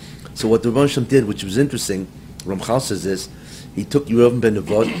anyway, so what the Rebbe Shem did, which was interesting, Ramchal says this, he took Yerubim ben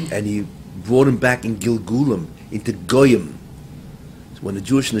Nevat and he brought him back in Gilgulim, into Goyim. So when the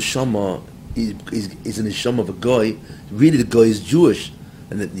Jewish neshama is a neshama of a Goy, really the Goy is Jewish.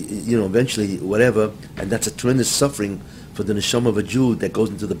 And eventually, whatever, and that's a tremendous suffering for the neshama of a Jew that goes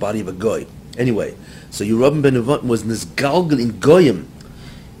into the body of a goy. Anyway, so Yerubim ben Nevat was Nizgalgal in Goyim.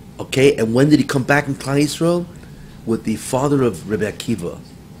 Okay, and when did he come back in Klal Yisrael? With the father of Rebbe Akiva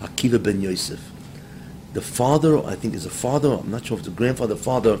ben Yosef. The father, I think is a father, I'm not sure if it's a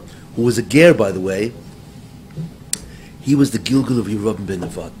father, who was a ger, by the way. He was the Gilgal of Yerubim ben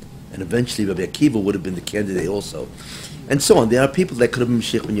Nevat. And eventually Rebbe Akiva would have been the candidate also. And so on. There are people that could have been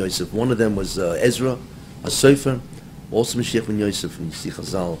Mashiach ben Yosef. One of them was Ezra, a Sofer, also Mashiach ben Yosef, and you see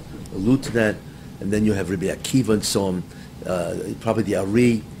Chazal allude to that. And then you have Rabbi Akiva and so on, probably the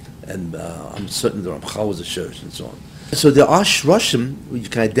Ari, and I'm certain the Ramchal was a Shurish and so on. So there are Shroshim you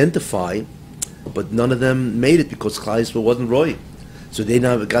can identify, but none of them made it because Klal Yisrael wasn't Roy. So they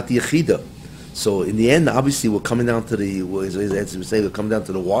never got the Yechida. So in the end, obviously, we're coming down to as we say, we're coming down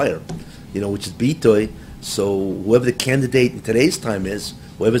to the wire, which is Bitoy. So whoever the candidate in today's time is,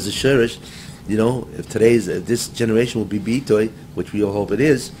 whoever's the Shurish, if this generation will be Bitoy, which we all hope it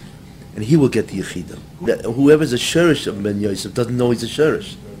is, and he will get the Yechida. Whoever's a Shurish of Ben Yosef doesn't know he's a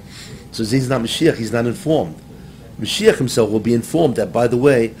Shurish. So he's not Mashiach, he's not informed. Mashiach himself will be informed that, by the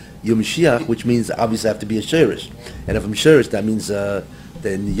way, you're Mashiach, which means obviously I have to be a Shurish. And if I'm Shurish, that means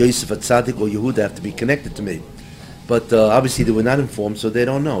then Yosef Atzadik or Yehuda have to be connected to me. But obviously they were not informed, so they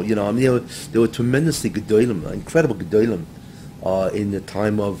don't know. They were tremendously gedolim, incredible gedolim, in the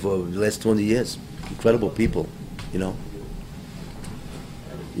time of the last 20 years. Incredible people, And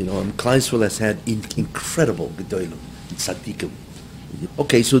Klal Yisrael has had incredible gedolim, tzaddikim.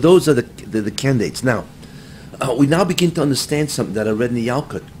 Okay, so those are the candidates. Now, we now begin to understand something that I read in the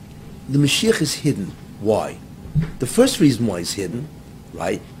Yalkut. The Mashiach is hidden. Why? The first reason why he's hidden,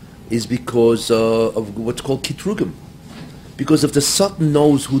 right, is because of what's called kitrugim. Because if the Satan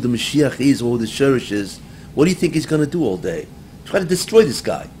knows who the Mashiach is or who the Shurish is, what do you think he's going to do all day? Try to destroy this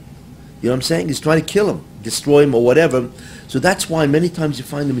guy. You know what I'm saying? He's trying to kill him, destroy him or whatever. So that's why many times you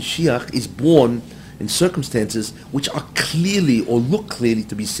find the Mashiach is born in circumstances which are clearly or look clearly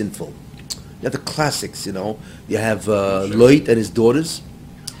to be sinful. You have the classics, You have Lot and his daughters,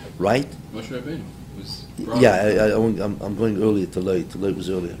 right? Moshe Rabbeinu was Yeah, I'm going earlier to Lot. Lot was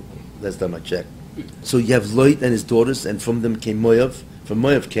earlier. Last time I checked. So you have Lot and his daughters, and from them came Moav. From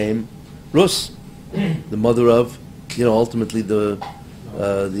Moav came Rus, the mother of, ultimately the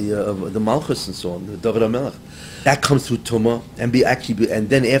Malchus and so on, the David HaMelech. That comes through Tumah, and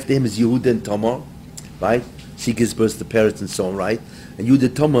then after him is Yehuda and Tamar, right? She gives birth to parents and so on, right? And Yehuda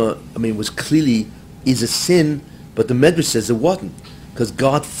and Tamar, was clearly is a sin, but the Medrash says it wasn't, because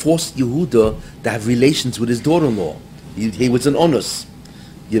God forced Yehuda to have relations with his daughter-in-law. He was an onus.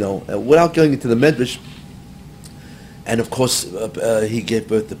 Without going into the Medrash. and of course he gave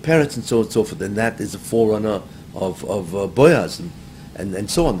birth to Peretz and so on and so forth, and that is a forerunner of Boaz and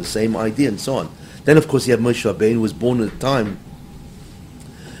so on, the same idea and so on. Then of course you have Moshe Rabbeinu, who was born at a time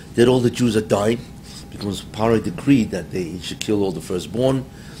that all the Jews are dying, because Paro decreed that he should kill all the firstborn.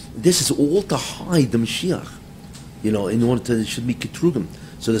 This is all to hide the Mashiach, in order to, it should be Ketrugim.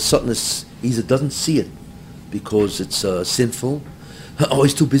 So the Satan either doesn't see it because it's sinful, or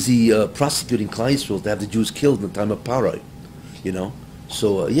he's too busy prosecuting Klal Yisrael to have the Jews killed in the time of Paro,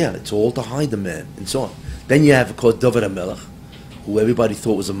 So it's all to hide the man, and so on. Then you have, of course, David HaMelech, who everybody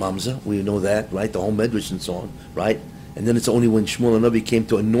thought was a mamzer. We know that, right? The whole Medrash and so on, right? And then it's only when Shmuel HaNavi came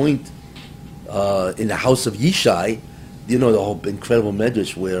to anoint in the house of Yishai, the whole incredible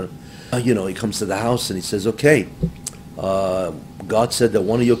Medrash where, he comes to the house and he says, okay, God said that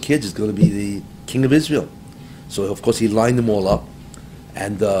one of your kids is going to be the king of Israel. So, of course, he lined them all up.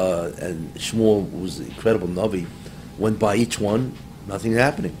 And Shmuel was the incredible Navi, went by each one, nothing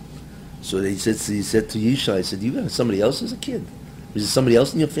happening. So he said to Yishai, he said, you have somebody else as a kid? Is there somebody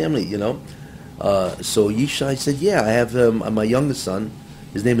else in your family, So Yishai said, yeah, I have my youngest son.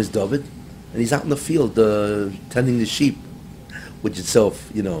 His name is David, and he's out in the field tending the sheep, which itself,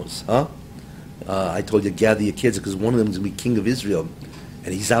 I told you, gather your kids, because one of them is going to be king of Israel,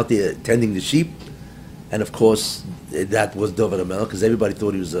 and he's out there tending the sheep. And of course, that was David HaMelech, because everybody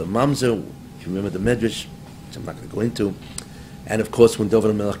thought he was a mamzer, if you remember the Medrash, which I'm not going to go into. And of course, when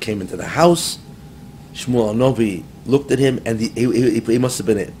David HaMelech came into the house, Shmuel HaNavi looked at him, and he must have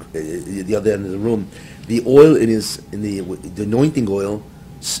been at the other end of the room. The oil the anointing oil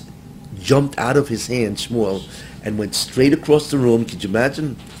jumped out of his hand, Shmuel, and went straight across the room. Could you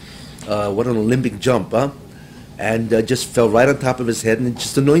imagine? What an Olympic jump, huh? And just fell right on top of his head, and it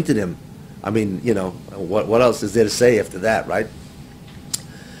just anointed him. I mean, what else is there to say after that, right?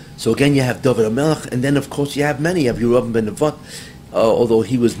 So again, you have David HaMelech, and then of course you have many. You have Yerovam ben Nevat, although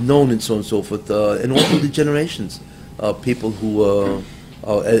he was known and so on and so forth, in all of the generations, people who,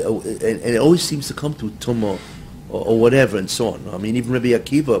 and it always seems to come to Tumah or whatever and so on. I mean, even Rabbi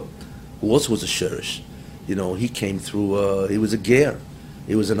Akiva, who also was a Sherish, he came through, he was a Ger.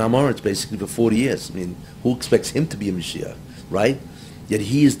 He was an Amoritz basically for 40 years. I mean, who expects him to be a Mashiach, right? Yet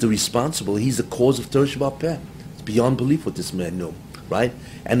he is he's the cause of Torah Shabbat Peh. It's beyond belief what this man knew, right?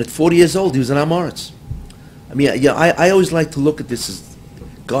 And at 40 years old, he was an Amoritz. I mean, I always like to look at this as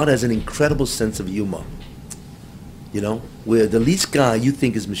God has an incredible sense of humor. Where the least guy you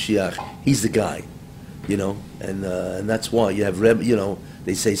think is Mashiach, he's the guy, and that's why you have Rebbe,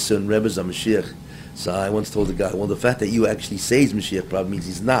 they say certain Rebbes are Mashiach. So I once told the guy, well, the fact that you actually say he's Mashiach probably means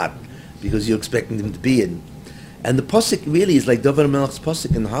he's not, because you're expecting him to be in. And the pasuk really is like David HaMelech's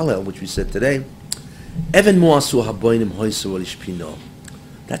pasuk in Hallel, which we said today. Even moasu haboinim hoisu al ishpino.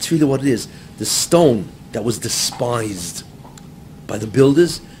 That's really what it is. The stone that was despised by the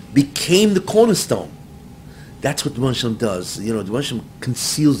builders became the cornerstone. That's what the Rebbe Shalom does. The Rebbe Shalom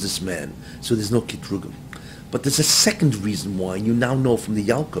conceals this man, so there's no kitrugim. But there's a second reason why, and you now know from the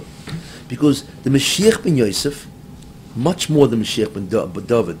Yalkut, because the Mashiach ben Yosef, much more than Mashiach ben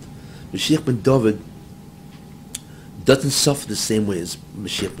David, Mashiach ben David doesn't suffer the same way as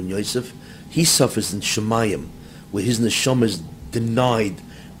Mashiach ben Yosef. He suffers in Shemayim, where his neshama is denied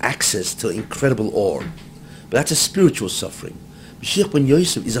access to incredible ore. But that's a spiritual suffering. Mashiach ben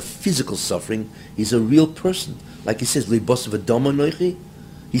Yosef is a physical suffering. He's a real person. Like he says, Leibosav Adama Noichi.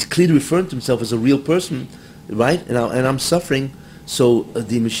 He's clearly referring to himself as a real person, right? And I'm suffering. So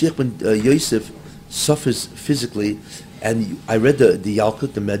the Mashiach ben Yosef suffers physically. And I read the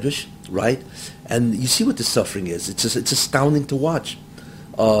Yalkut, the Medrash, right? And you see what the suffering is. It's astounding to watch.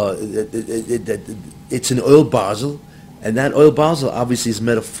 It's an oil basel, and that oil basel obviously is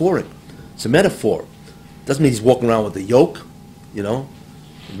metaphoric. It's a metaphor. Doesn't mean he's walking around with a yoke, It'd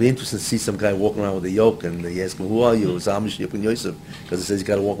be interesting to see some guy walking around with a yoke, and they ask him, who are you? It's Mashiach ben Yosef, because it says you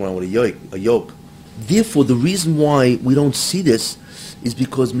got to walk around with a yoke. Therefore, the reason why we don't see this is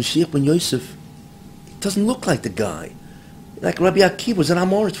because Mashiach ben Yosef doesn't look like the guy. Like Rabbi Akiva was an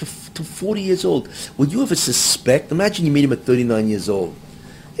Amoritz for 40 years old. Would you ever suspect? Imagine you meet him at 39 years old.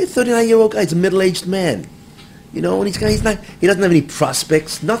 He's a 39-year-old guy. He's a middle-aged man. And he doesn't have any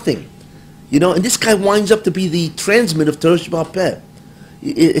prospects, nothing. And this guy winds up to be the transmitter of Torah Shabbat Peh.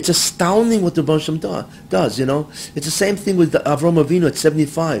 It's astounding what the Rebbe Shalom does, It's the same thing with Avraham Avinu at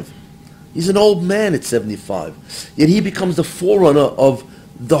 75. He's an old man at 75. Yet he becomes the forerunner of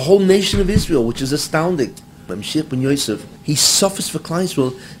the whole nation of Israel, which is astounding. Mashiach ben Yosef, he suffers for Klal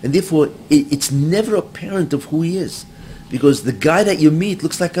Yisrael, and therefore it's never apparent of who he is. Because the guy that you meet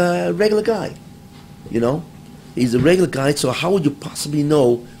looks like a regular guy. He's a regular guy, so how would you possibly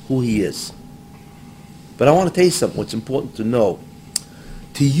know who he is? But I want to tell you something, what's important to know.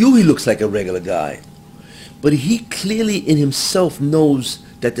 To you, he looks like a regular guy. But he clearly in himself knows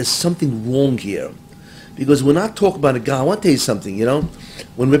that there's something wrong here. Because we're not talking about a guy, I want to tell you something,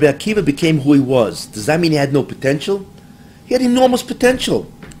 when Rabbi Akiva became who he was, does that mean he had no potential? He had enormous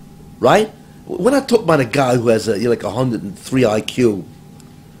potential, right? We're not talking about a guy who has like 103 IQ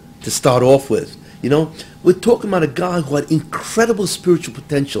to start off with, We're talking about a guy who had incredible spiritual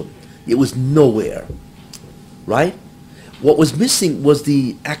potential. It was nowhere, right? What was missing was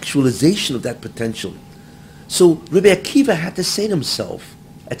the actualization of that potential. So Rabbi Akiva had to say to himself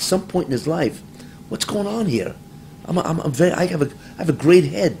at some point in his life, what's going on here? I have a great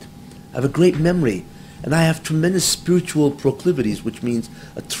head, I have a great memory, and I have tremendous spiritual proclivities, which means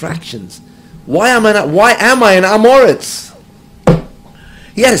attractions. Why am I an Amoritz?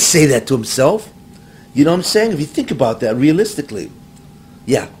 He had to say that to himself. You know what I'm saying? If you think about that realistically,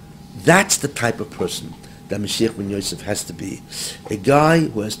 yeah, that's the type of person that Mashiach ben Yosef has to be. A guy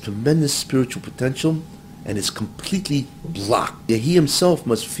who has tremendous spiritual potential and is completely blocked. He himself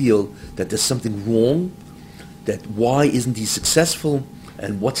must feel that there's something wrong, that why isn't he successful,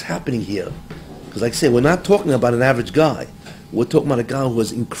 and what's happening here? Because like I say, we're not talking about an average guy. We're talking about a guy who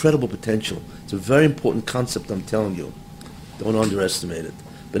has incredible potential. It's a very important concept, I'm telling you. Don't underestimate it.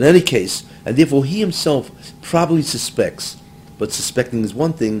 But in any case, and therefore he himself probably suspects, but suspecting is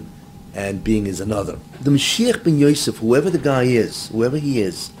one thing, and being is another. The Mashiach ben Yosef, whoever the guy is, whoever he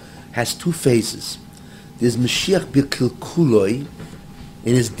is, has two phases. There's Mashiach B'Kilkuloi,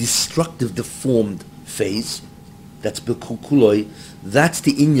 in his destructive, deformed phase. That's B'Kilkuloi. That's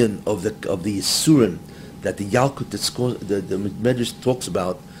the inyan of the Yisurim that the Yalkut, the Medrash talks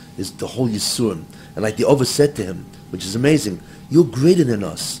about, is the whole Yisurim. And like the Ova said to him, which is amazing, you're greater than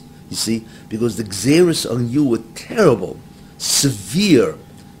us, you see, because the Gzeris on you were terrible, severe,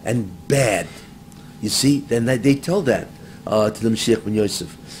 and bad. You see, then they tell that to the Mashiach ben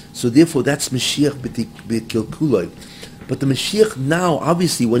Yosef. So therefore, that's Mashiach B'Kilkuloi. But the Mashiach now,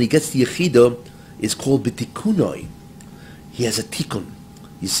 obviously, when he gets the Yechidah, is called B'Tikunoi. He has a tikkun.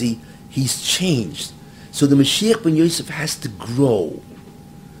 You see, he's changed. So the Mashiach ben Yosef has to grow.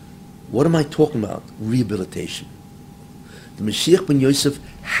 What am I talking about? Rehabilitation. The Mashiach ben Yosef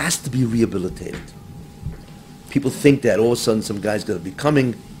has to be rehabilitated. People think that all of a sudden some guy's going to be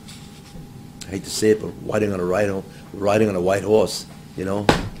coming, I hate to say it, but riding on a white horse, or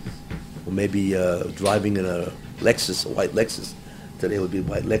maybe driving in a Lexus, a white Lexus. Today it would be a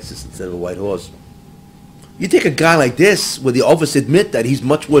white Lexus instead of a white horse. You take a guy like this, where the office admit that he's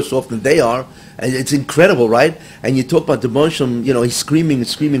much worse off than they are, and it's incredible, right? And you talk about the Moshem, he's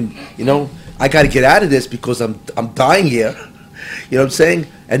screaming, I got to get out of this because I'm dying here. You know what I'm saying?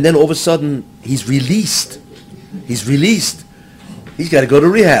 And then all of a sudden, he's released. He's got to go to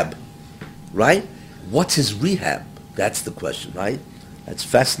rehab, right? What's his rehab? That's the question, right? That's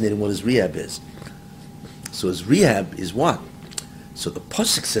fascinating what his rehab is. So his rehab is what? So the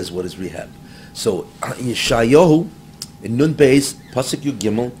Pasuk says what is rehab. So in Yeshayahu, in Nun Beis, Pasuk Yud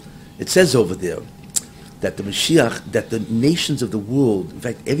Gimel, it says over there that the Mashiach, that the nations of the world, in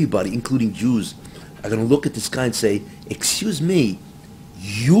fact everybody, including Jews, are going to look at this guy and say, excuse me,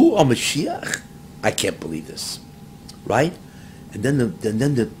 you are Mashiach? I can't believe this, right? And then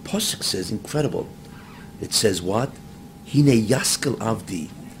the Pasuk says, incredible. It says what? Hine Yaskel Avdi,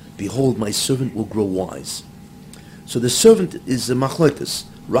 behold, my servant will grow wise. So the servant is a machlokas.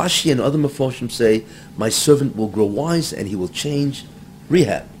 Rashi and other Mefoshim say, my servant will grow wise and he will change.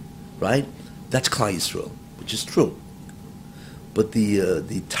 Rehab, right? That's Klal Yisrael, which is true. But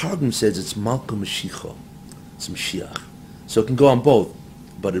the Targum says it's Malka Mashiach. It's Mashiach. So it can go on both,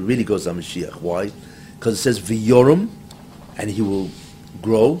 but it really goes on Mashiach. Why? Because it says V'yoram, and he will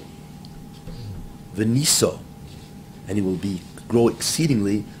grow. V'niso, and he will grow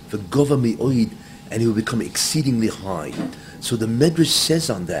exceedingly. V'gova mi'oid, and he will become exceedingly high. So the Medrash says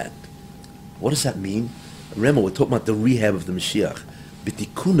on that, what does that mean? Remember, we're talking about the rehab of the Mashiach.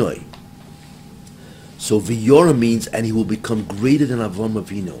 B'tikunoi. So V'yora means, and he will become greater than Avram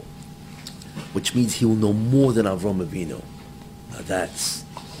Avinu, which means he will know more than Avram Avinu. Now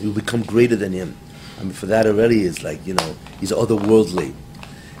he will become greater than him. I mean, for that already is like, he's otherworldly.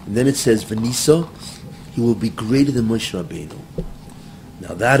 And then it says, V'niso, he will be greater than Moshe Rabbeinu.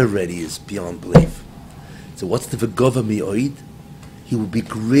 Now that already is beyond belief. So what's the V'gova mi'oid? He will be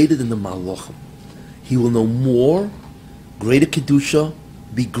greater than the Malachim. He will know more, greater Kedusha,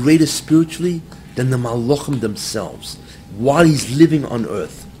 be greater spiritually than the Malachim themselves, while he's living on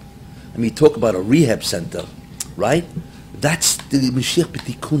earth. I mean, talk about a rehab center, right? That's the Mashiach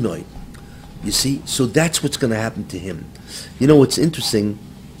B'tikunoi. You see? So that's what's going to happen to him. What's interesting,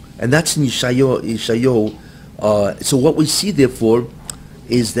 And that's in Yeshayahu. So what we see, therefore,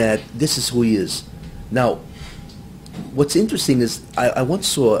 is that this is who he is. Now, what's interesting is I once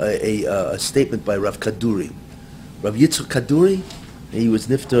saw a statement by Rav Kaduri. Rav Yitzchak Kaduri, he was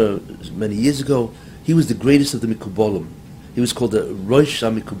nifter many years ago. He was the greatest of the Mikubolim. He was called the Rosh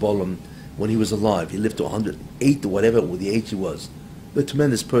HaMikubolim when he was alive. He lived to 108 or whatever the age he was. A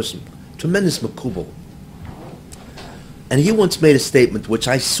tremendous person, tremendous Mikubal. And he once made a statement which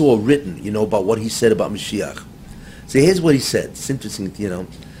I saw written, about what he said about Mashiach. So here's what he said. It's interesting,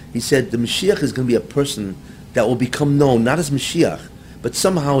 He said the Mashiach is going to be a person that will become known, not as Mashiach, but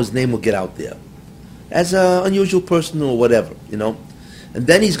somehow his name will get out there. As an unusual person or whatever, And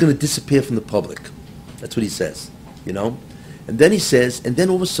then he's going to disappear from the public. That's what he says, And then he says, and then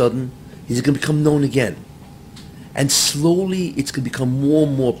all of a sudden, he's going to become known again. And slowly, it's going to become more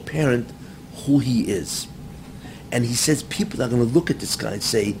and more apparent who he is. And he says people are going to look at this guy and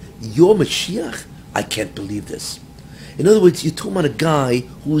say, "You're Mashiach? I can't believe this." In other words, you're talking about a guy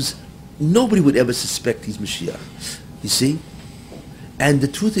who's nobody would ever suspect he's Mashiach. You see? And the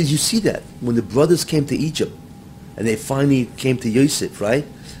truth is, you see that when the brothers came to Egypt and they finally came to Yosef, right?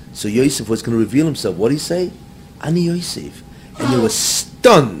 So Yosef was going to reveal himself. What did he say? Ani Yosef. And they were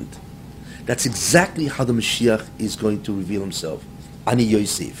stunned. That's exactly how the Mashiach is going to reveal himself. Ani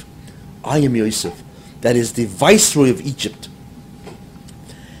Yosef. I am Yosef. That is the viceroy of Egypt.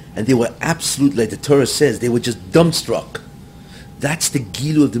 And they were absolutely, like the Torah says, they were just dumbstruck. That's the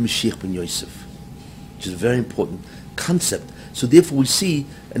Gilu of the Mashiach ben Yosef, which is a very important concept. So therefore we see,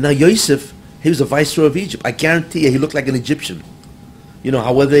 and now Yosef, he was a viceroy of Egypt. I guarantee you, he looked like an Egyptian.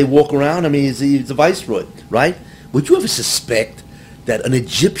 However they walk around, he's a viceroy, right? Would you ever suspect that an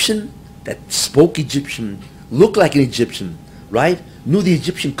Egyptian that spoke Egyptian, looked like an Egyptian, right? Knew the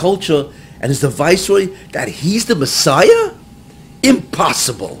Egyptian culture, and is the viceroy, that he's the Messiah?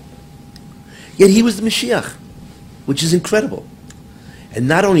 Impossible. Yet he was the Mashiach, which is incredible. And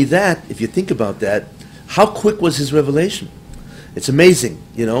not only that, if you think about that, how quick was his revelation? It's amazing,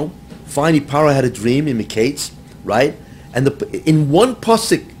 Finally, Paro had a dream in Miketz, right? And in one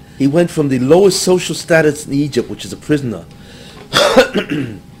pasuk, he went from the lowest social status in Egypt, which is a prisoner.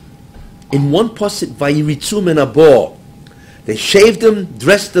 In one pasuk, Vayiritzu min habor, they shaved him,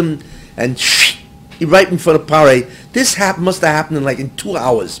 dressed him, and right in front of Paro. This must have happened in 2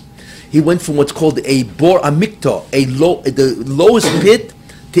 hours. He went from what's called a bor amikta, the lowest pit,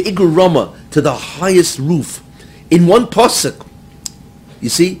 to Igur Rama, to the highest roof, in one pasuk. You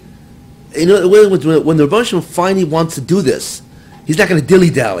see, when the Rebbe Shalom finally wants to do this, he's not going to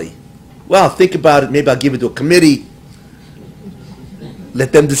dilly-dally. Well, think about it. Maybe I'll give it to a committee.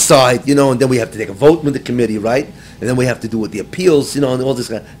 Let them decide, and then we have to take a vote with the committee, right? And then we have to do with the appeals, and all this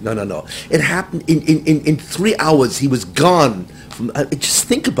kind of, no. It happened in 3 hours. He was gone. Just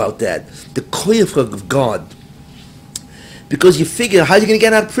think about that. The koyach of God. Because you figure, how's he going to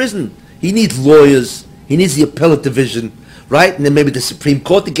get out of prison? He needs lawyers. He needs the appellate division, right? And then maybe the Supreme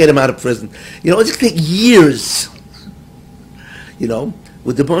Court to get him out of prison. It's going to take years.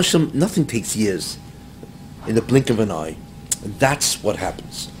 With the Rebbe Shalom, nothing takes years. In the blink of an eye. And that's what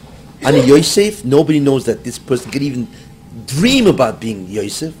happens. Ani Yosef, nobody knows that this person could even dream about being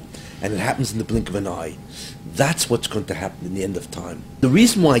Yosef, and it happens in the blink of an eye. That's what's going to happen in the end of time. The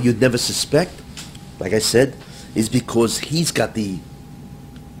reason why you'd never suspect, like I said, is because he's got the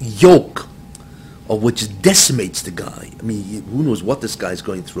yoke of which decimates the guy. Who knows what this guy's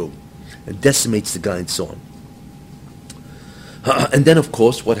going through, and decimates the guy and so on. And then, of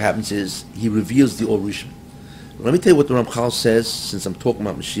course, what happens is he reveals the Orishim. Let me tell you what the Ramchal says, since I'm talking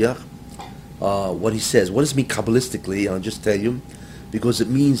about Mashiach. What he says. What does it mean Kabbalistically? I'll just tell you. Because it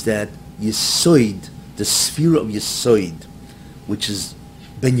means that Yesoid, the sphere of Yesoid, which is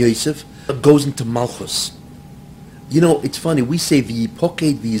Ben Yosef, goes into Malchus. It's funny. We say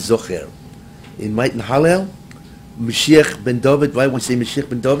V'yipoked v'yizocher. In Maitan Hallel, Mashiach ben David, right? We say Mashiach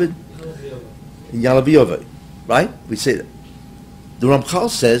ben David. In Yalaviyova, right? We say that. The Ramchal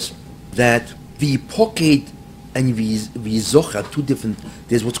says that V'yipoked and V'yizoch are two different.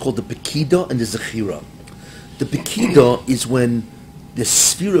 There's what's called the Pekida and the Zechira. The Pekida is when the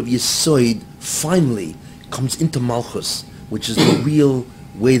sphere of Yesoid finally comes into Malchus, which is the real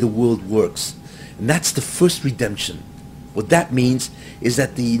way the world works. And that's the first redemption. What that means is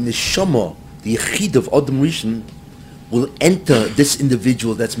that the Neshama, the Yechid of Adam Rishon, will enter this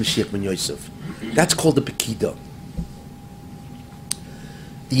individual that's Mashiach ben Yosef. That's called the Pekida.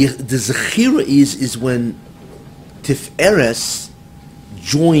 The Zechira is when Tiferes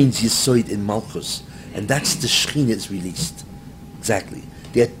joins Yesoid in Malchus, and that's the Shekhinah is released. Exactly.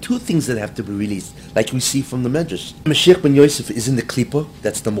 There are two things that have to be released, like we see from the Medrash. Mashiach ben Yosef is in the Klippa,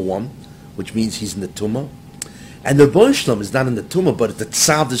 that's number one, which means he's in the Tumah. And the Rebbeinu Shalom is not in the Tumah, but at the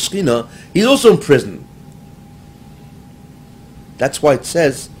Tzav, the Shechina, he's also in prison. That's why it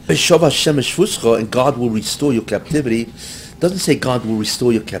says, B'shov Hashem eshvuscha, and God will restore your captivity. It doesn't say God will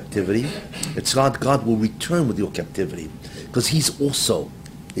restore your captivity. It's God will return with your captivity. Because he's also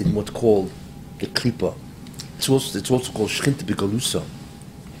in what's called the Klippa. It's also called Shechinta B'Galusa.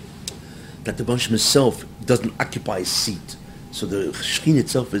 That the Rebbeinu himself doesn't occupy a seat. So the Shechinah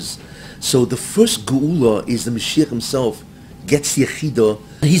itself is... So the first Geula is the Mashiach himself gets the Yechidah,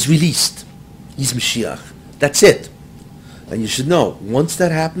 and he's released. He's Mashiach. That's it. And you should know, once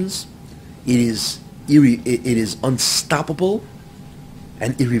that happens, it is unstoppable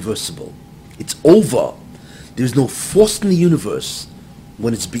and irreversible. It's over. There's no force in the universe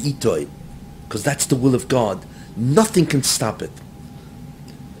when it's Be'itoi, because that's the will of God. Nothing can stop it.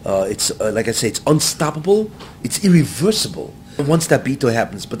 It's like I say, it's unstoppable, it's irreversible once that Be'itoi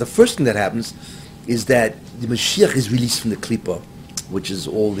happens. But the first thing that happens is that the Mashiach is released from the Klippa, which is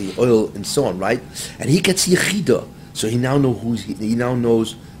all the oil and so on, right? And he gets Yechidah. So he now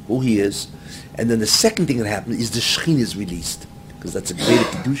knows who he is. And then the second thing that happens is the Shechinah is released, because that's a greater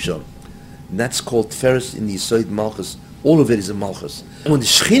Kedusha. And that's called Tferes in the Yesod Malchus. All of it is a Malchus. And when the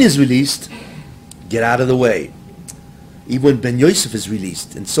Shechinah is released, get out of the way. Even when Ben Yosef is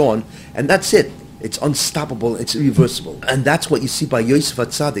released, and so on. And that's it. It's unstoppable, it's irreversible. And that's what you see by Yosef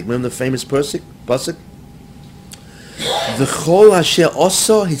HaTzadik. Remember the famous pasuk? V'chol asher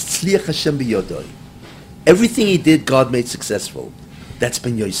osa hitzliach Hashem b'yodoi. Everything he did, God made successful. That's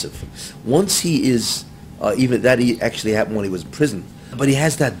Ben Yosef. Once he is, even that he actually happened when he was in prison. But he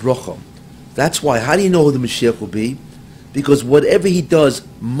has that bracha. That's why, how do you know who the Mashiach will be? Because whatever he does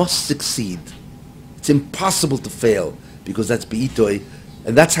must succeed. It's impossible to fail, because that's Be'itoi.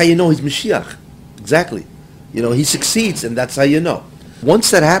 And that's how you know he's Mashiach. Exactly. You know, he succeeds, and that's how you know.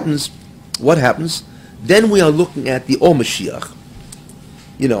 Once that happens, what happens? Then we are looking at the Or Mashiach.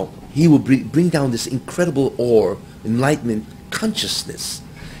 You know, he will bring down this incredible Or, enlightenment, consciousness.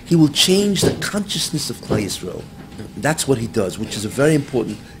 He will change the consciousness of Klal Yisrael. That's what he does, which is a very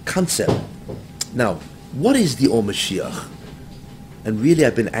important concept. Now, what is the Or Mashiach? And really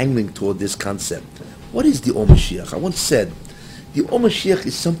I've been angling toward this concept. What is the Or Mashiach? I once said, the Or Mashiach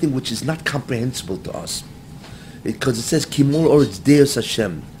is something which is not comprehensible to us. Because it says, Kimol Oretz Deus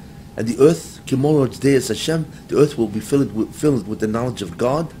Hashem. And the earth, Kimol Oretz Deus Hashem, the earth will be filled with the knowledge of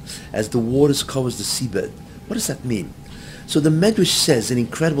God as the waters covers the seabed. What does that mean? So the Medrash says an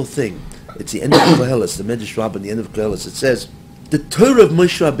incredible thing. It's the end of Koheles, the Medrash Rabbah, the end of Koheles. It says, the Torah of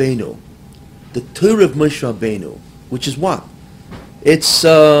Moshe Rabbeinu, which is what? It's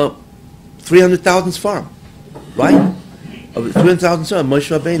 300,000 Sfarim, right? 300,000 Sfarim,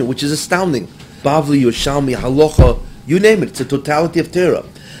 Moshe Rabbeinu, which is astounding. Bavli, Yerushalmi, Halacha, you name it. It's a totality of Torah.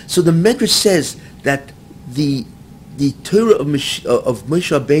 So the Medrash says that the Torah of Moshe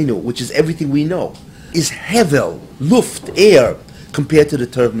Rabbeinu, which is everything we know, is Hevel, Luft, air, compared to the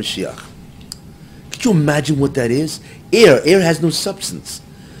Torah of Mashiach. Could you imagine what that is? Air has no substance.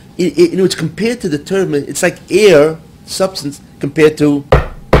 It's compared to the Torah. It's like air, substance, compared to.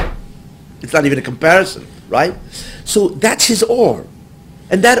 It's not even a comparison, right? So that's his Or,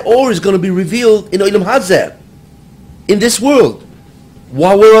 and that Or is going to be revealed in Olam Hazeh, in this world,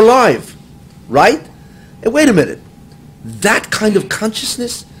 while we're alive, right? And wait a minute, that kind of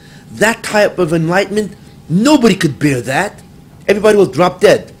consciousness, that type of enlightenment, nobody could bear that. Everybody will drop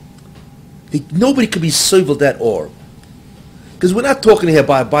dead. Nobody could be sovel that Or. Because we're not talking here,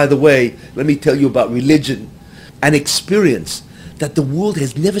 by the way, let me tell you about religion and experience that the world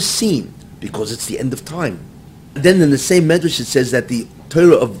has never seen, because it's the end of time. Then in the same Medrash it says that the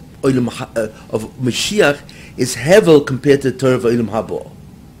Torah of Mashiach is Hevel compared to the Torah of Olam Haba.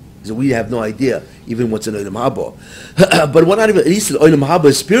 So we have no idea even what's in Olam Haba. But we're not even, at least Olam Haba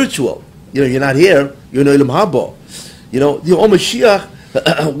is spiritual. You know, you're not here, you're in Olam Haba. You know, the Or Mashiach,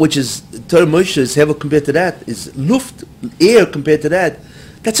 which is Torah Moshe, is Hevel compared to that, is Luft, air compared to that.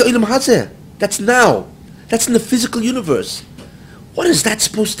 That's Olam Hazeh. That's now. That's in the physical universe. What is that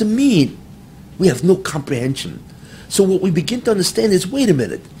supposed to mean? We have no comprehension. So what we begin to understand is, wait a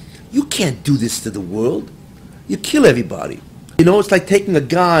minute, you can't do this to the world. You kill everybody. You know, it's like taking a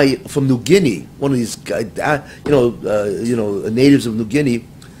guy from New Guinea, one of these guys, natives of New Guinea.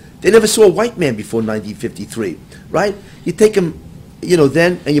 They never saw a white man before 1953, right? You take him,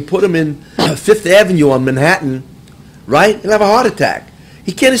 then, and you put him in Fifth Avenue on Manhattan, right? He'll have a heart attack.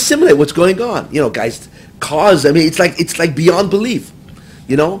 He can't assimilate what's going on. Guys, cars. I mean, it's like beyond belief.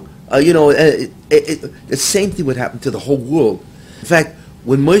 The same thing would happen to the whole world. In fact,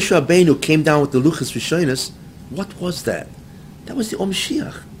 When Moshe Rabbeinu came down with the Luchas Rishonos, what was that? That was the Om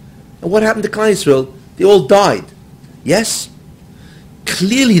Mashiach. And what happened to Klal Yisrael? They all died. Yes?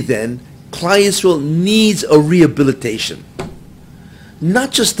 Clearly then, Klal Yisrael needs a rehabilitation.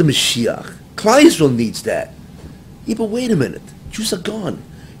 Not just the Mashiach. Klal Yisrael needs that. Yeah, but wait a minute. Jews are gone.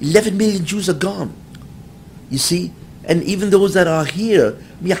 11 million Jews are gone. You see? And even those that are here,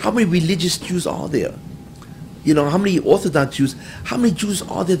 I mean, how many religious Jews are there? You know, how many Orthodox Jews? How many Jews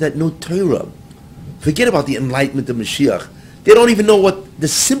are there that know Torah? Forget about the enlightenment of Mashiach. They don't even know what the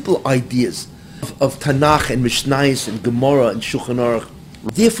simple ideas of Tanakh and Mishnayos and Gemara and Shulchan Aruch.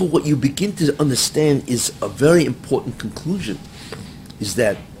 Therefore, what you begin to understand is a very important conclusion, is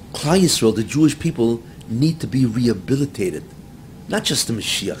that Klal Yisrael, the Jewish people, need to be rehabilitated. Not just the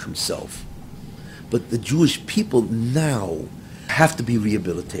Mashiach himself, but the Jewish people now have to be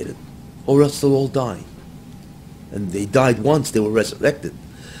rehabilitated, or else they'll all die. And they died once, they were resurrected.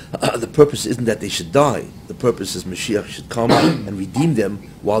 The purpose isn't that they should die. The purpose is Mashiach should come and redeem them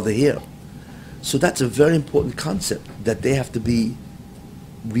while they're here. So that's a very important concept, that they have to be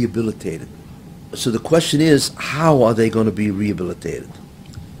rehabilitated. So the question is, how are they going to be rehabilitated?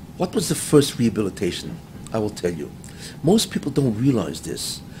 What was the first rehabilitation? I will tell you. Most people don't realize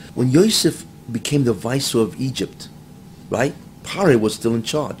this. When Yosef became the viceroy of Egypt, right? Pare was still in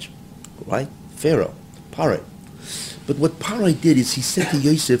charge, right? Pharaoh, Pare. But what Pare did is he said to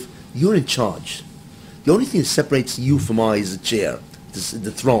Yosef, you're in charge. The only thing that separates you from I is the chair,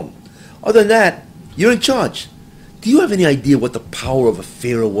 the throne. Other than that, you're in charge. Do you have any idea what the power of a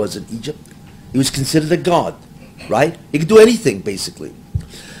Pharaoh was in Egypt? He was considered a god, right? He could do anything, basically.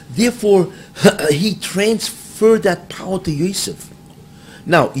 Therefore, he transferred that power to Yosef.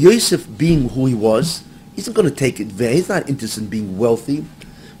 Now, Yosef, being who he was, isn't going to take it very. He's not interested in being wealthy.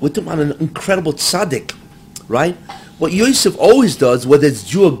 We're talking about an incredible tzaddik, right? What Yosef always does, whether it's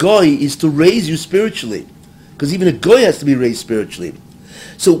Jew or Goy, is to raise you spiritually. Because even a Goy has to be raised spiritually.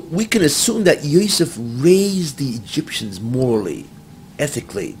 So we can assume that Yosef raised the Egyptians morally,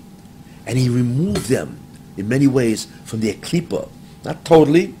 ethically, and he removed them in many ways from their klipa. Not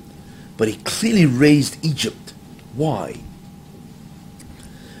totally, but he clearly raised Egypt. Why?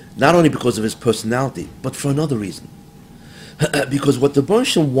 Not only because of his personality, but for another reason. Because what the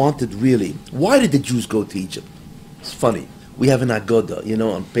Rebbeinu wanted really, why did the Jews go to Egypt? It's funny. We have an Agoda,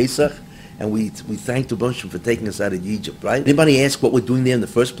 on Pesach, and we thank the Rebbeinu for taking us out of Egypt, right? Anybody ask what we're doing there in the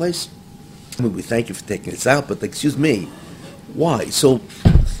first place? I mean, we thank you for taking us out, but excuse me, why? So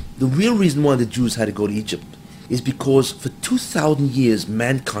the real reason why the Jews had to go to Egypt is because for 2,000 years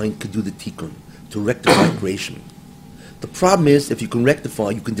mankind could do the tikkun, to rectify creation. The problem is, if you can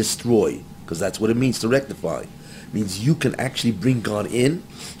rectify, you can destroy, because that's what it means to rectify. It means you can actually bring God in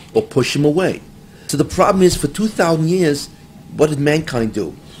or push him away. So the problem is, for 2,000 years, what did mankind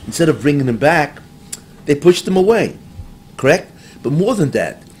do? Instead of bringing him back, they pushed him away. Correct? But more than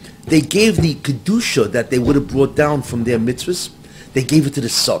that, they gave the kedusha that they would have brought down from their mitzvahs, they gave it to the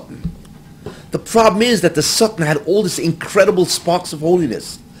Satan. The problem is that the Satan had all this incredible sparks of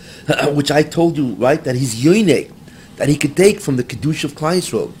holiness, which I told you, right, that he's yoineg, that he could take from the kedusha of Klal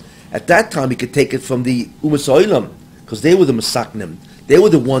Yisrael. At that time, he could take it from the Umas Olam, because they were the Masaknim. They were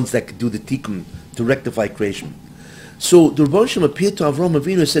the ones that could do the tikkun to rectify creation. So the Rebbeinu Shem appeared to Avraham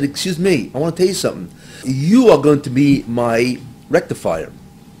Avinu and said, excuse me, I want to tell you something. You are going to be my rectifier.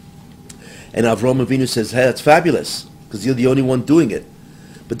 And Avraham Avinu says, hey, that's fabulous, because you're the only one doing it.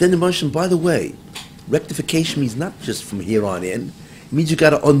 But then the Rebbeinu Shem, by the way, rectification means not just from here on in. It means you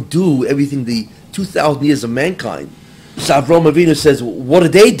got to undo everything, the 2,000 years of mankind. So Avraham Avinu says, what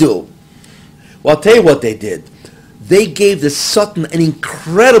did they do? Well, I'll tell you what they did. They gave the Satan an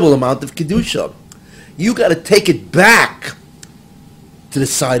incredible amount of Kedusha. You got to take it back to the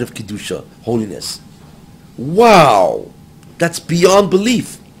side of Kedusha, holiness. Wow! That's beyond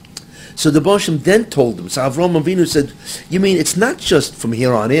belief. So the Rebbeinu then told them, so Avraham Avinu said, you mean it's not just from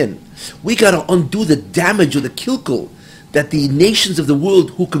here on in. We got to undo the damage or the kilkul that the nations of the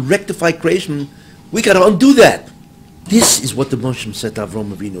world who could rectify creation, we got to undo that. This is what the Rebbeinu said to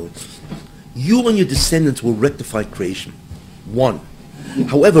Avraham Avinu. You and your descendants will rectify creation. One.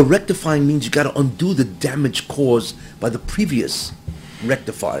 However, rectifying means you got to undo the damage caused by the previous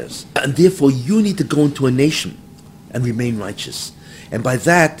rectifiers. And therefore, you need to go into a nation and remain righteous. And by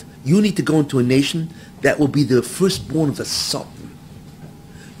that, you need to go into a nation that will be the firstborn of the Satan.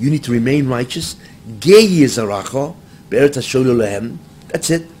 You need to remain righteous. That's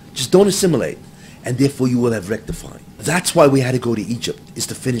it. Just don't assimilate. And therefore you will have rectified. That's why we had to go to Egypt, is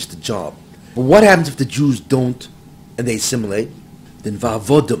to finish the job. But what happens if the Jews don't and they assimilate? Then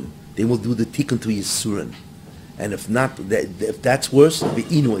va'avodim, they will do the tikkun to Yisurin. And if not, if that's worse,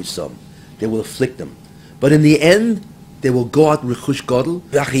 they will afflict them. But in the end, they will go out Rechush Gadol.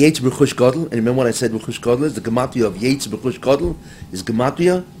 And remember what I said Rechush Gadol is? The gematria of Yetz Rechush Gadol is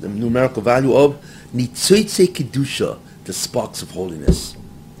gematria, the numerical value of Nitzoitze Kedusha, the sparks of holiness.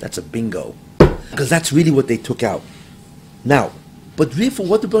 That's a bingo. Because that's really what they took out. Now, but really for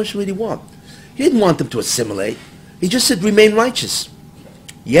what the Baruch really want? He didn't want them to assimilate. He just said remain righteous.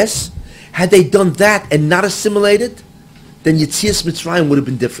 Yes? Had they done that and not assimilated, then Yetzias Mitzrayim would have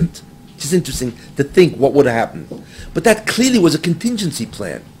been different. It's just interesting to think what would have happened. But that clearly was a contingency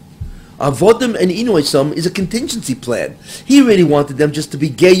plan. Avodim and Inoisam is a contingency plan. He really wanted them just to be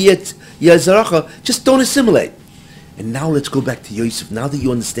Geyet Yazaracha, just don't assimilate. And now let's go back to Yosef. Now that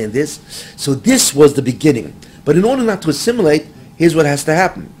you understand this, so this was the beginning. But in order not to assimilate, here's what has to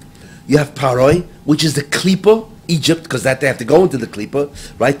happen. You have Paroi, which is the Klippa, Egypt, because that they have to go into the Klippa,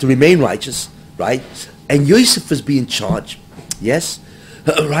 right, to remain righteous, right? And Yosef is being charged, yes?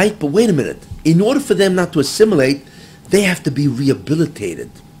 Right? But wait a minute. In order for them not to assimilate, they have to be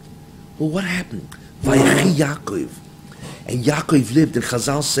rehabilitated. Well, what happened? Vayechi Yaakov. And Yaakov lived, and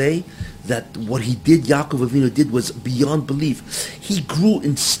Chazal say that what he did, Yaakov Avinu did, was beyond belief. He grew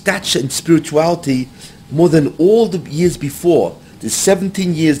in stature and spirituality more than all the years before. The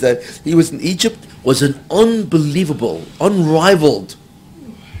 17 years that he was in Egypt was an unbelievable, unrivaled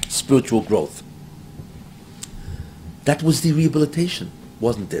spiritual growth. That was the rehabilitation,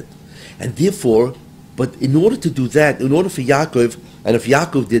 wasn't it? And therefore, but in order to do that, in order for Yaakov, and if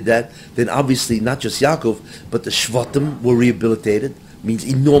Yaakov did that, then obviously not just Yaakov, but the Shvatim were rehabilitated, means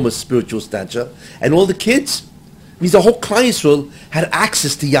enormous spiritual stature, and all the kids, means the whole Klal Yisrael had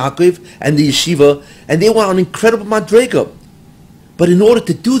access to Yaakov and the yeshiva, and they were on incredible madrega. But in order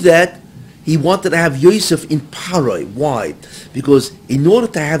to do that, he wanted to have Yosef in Paroi. Why? Because in order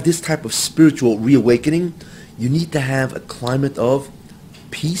to have this type of spiritual reawakening, you need to have a climate of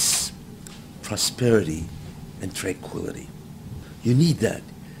peace, prosperity, and tranquility. You need that.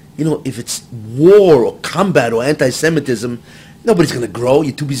 You know, if it's war or combat or anti-Semitism, nobody's going to grow.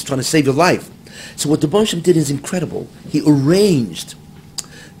 You're too busy trying to save your life. So what the Baruch did is incredible. He arranged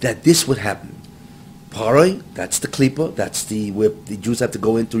that this would happen. Paroi, that's the Klippa, that's where the Jews have to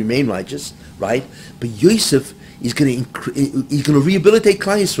go in to remain righteous, right? But Yosef is going to rehabilitate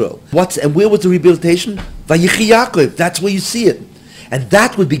Klal Yisrael. And where was the rehabilitation? Vayechi Yaakov. That's where you see it, and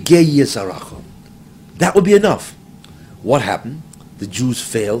that would be Gei Yezaracha. That would be enough. What happened? The Jews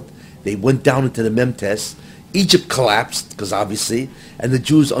failed. They went down into the Memtes. Egypt collapsed, because obviously, and the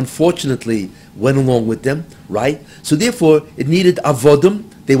Jews unfortunately went along with them, right? So therefore, it needed avodim.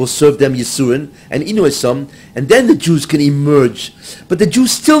 They will serve them Yisurin and Inuesam, and then the Jews can emerge. But the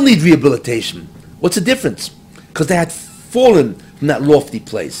Jews still need rehabilitation. What's the difference? Because they had fallen from that lofty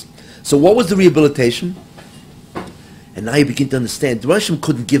place. So what was the rehabilitation? And now you begin to understand. The Rashim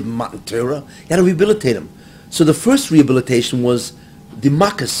couldn't give him Matan Torah. He had to rehabilitate him. So the first rehabilitation was the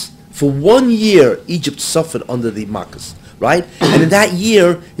Makkos. For 1 year, Egypt suffered under the Makkos, right? And in that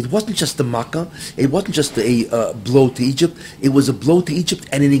year, it wasn't just the Makkah, it wasn't just a blow to Egypt, it was a blow to Egypt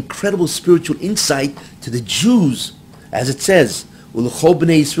and an incredible spiritual insight to the Jews, as it says, that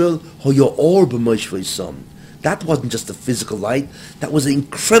wasn't just a physical light, that was an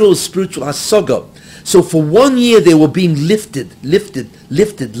incredible spiritual hasaga. So for 1 year, they were being lifted.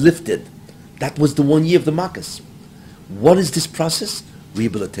 That was the 1 year of the Makkos. What is this process?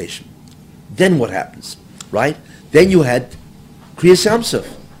 Rehabilitation. Then what happens, right? Then you had Kriyas Yamsuf.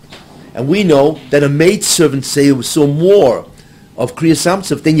 And we know that a maidservant saw more of Kriyas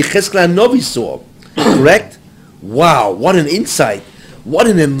Yamsuf than Yechezkel HaNovi saw. Correct? Wow, what an insight. What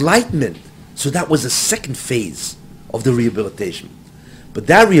an enlightenment. So that was the second phase of the rehabilitation. But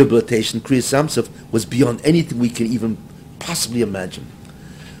that rehabilitation, Kriyas Yamsuf, was beyond anything we can even possibly imagine.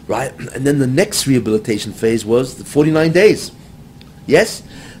 Right? And then the next rehabilitation phase was the 49 days. Yes?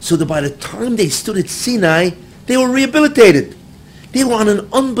 So that by the time they stood at Sinai, they were rehabilitated. They were on an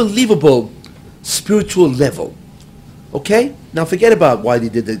unbelievable spiritual level. Okay? Now forget about why they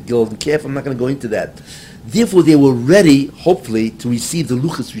did the golden calf. I'm not going to go into that. Therefore, they were ready, hopefully, to receive the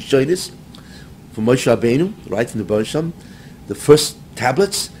Luchas Rishonis from Moshe Rabbeinu, right, from the Baruch Shem, the first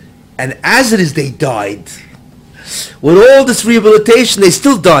tablets. And as it is, they died. With all this rehabilitation, they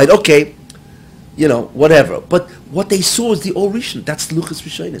still died. Okay, you know, whatever. But what they saw is the Orishon. That's the Luchas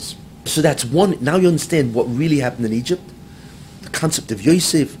Rishonis. So that's one. Now you understand what really happened in Egypt. The concept of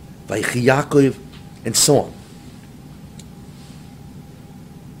Yosef, Vayechi Yaakov, and so on.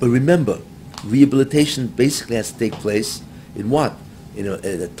 But remember, rehabilitation basically has to take place in what? In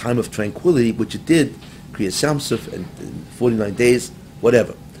a time of tranquility, which it did, Kriyas Yamsuf, and 49 days,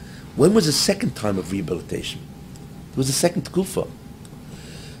 whatever. When was the second time of rehabilitation? There was a second Tekufa.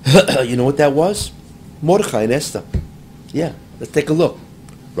 You know what that was? Mordechai and Esther. Yeah, let's take a look.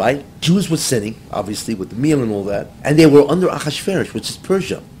 Right? Jews were sinning, obviously, with the meal and all that, and they were under Achashverosh, which is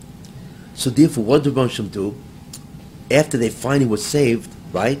Persia. So therefore, what did Rebbe do? After they finally were saved,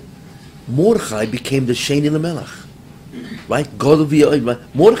 right? Mordechai became the Sheni Lamelech. Right?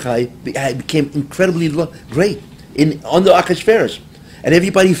 Mordechai became incredibly great under Achashverosh. And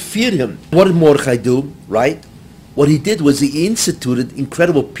everybody feared him. What did Mordechai do? Right? What he did was he instituted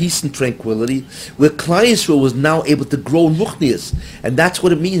incredible peace and tranquility, where Klal Yisrael was now able to grow in Ruchnius. And that's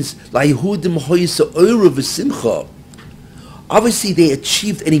what it means. Obviously, they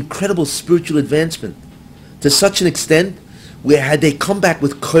achieved an incredible spiritual advancement, to such an extent where had they come back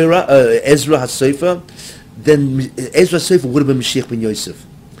with Ezra HaSofer, then Ezra HaSofer would have been Mashiach ben Yosef.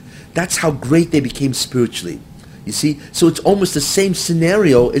 That's how great they became spiritually. You see? So it's almost the same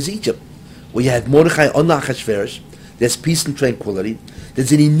scenario as Egypt, where you had Mordechai on Achashverosh. There's peace and tranquility.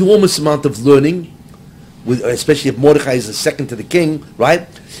 There's an enormous amount of learning, especially if Mordechai is the second to the king, right?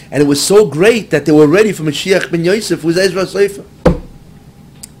 And it was so great that they were ready for Mashiach ben Yosef, who was Ezra HaSofer.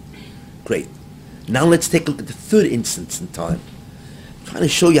 Great. Now let's take a look at the third instance in time. I'm trying to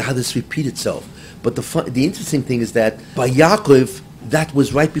show you how this repeats itself. But the interesting thing is that by Yaakov, that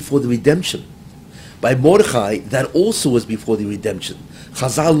was right before the redemption. By Mordechai, that also was before the redemption.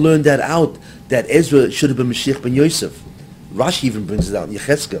 Chazal learned that out, that Ezra should have been Mashiach ben Yosef. Rashi even brings it out in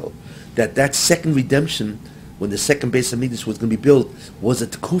Yechezkel, that second redemption, when the second Beis HaMikdash was going to be built, was a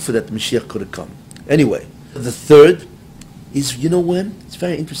tekufa that the Mashiach could have come. Anyway, the third is, you know when? It's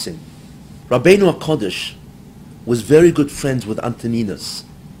very interesting. Rabbeinu HaKodesh was very good friends with Antoninus.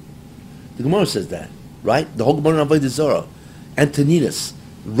 The Gemara says that, right? The whole Gemara in Avodah Zarah. Antoninus,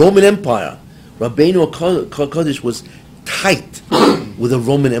 Roman Empire. Rabbeinu HaKodesh was tight with the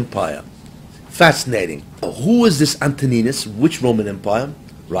Roman Empire. Fascinating. Who is this Antoninus? Which Roman Empire?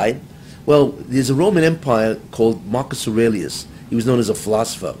 Right? Well, there's a Roman Empire called Marcus Aurelius. He was known as a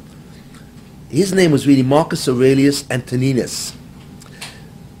philosopher. His name was really Marcus Aurelius Antoninus.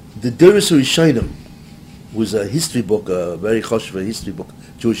 The Deris Rishonim, was a history book, a very choshev history book,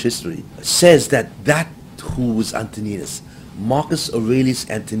 Jewish history, says that who was Antoninus, Marcus Aurelius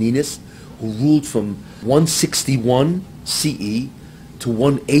Antoninus, who ruled from 161 CE to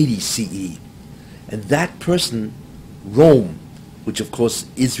 180 CE. And that person, Rome, which of course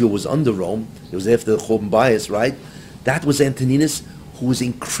Israel was under Rome, it was after the Churban Bayis, right? That was Antoninus, who was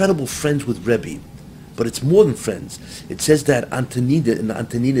incredible friends with Rebbe. But it's more than friends. It says that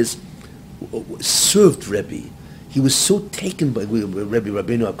Antoninus served Rebbe. He was so taken by Rebbe,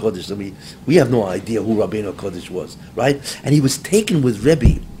 Rabbeinu HaKodesh. I mean, we have no idea who Rabbeinu HaKodesh was, right? And he was taken with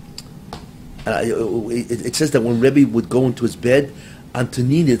Rebbe. It says that when Rebbe would go into his bed,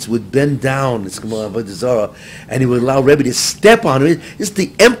 Antoninus would bend down, it's Gemara Avodah Zarah, and he would allow Rebbe to step on him. It's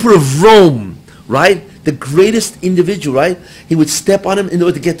the Emperor of Rome, right? The greatest individual, right? He would step on him in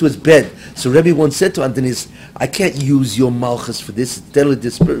order to get to his bed. So Rebbe once said to Antoninus, I can't use your malchus for this, it's totally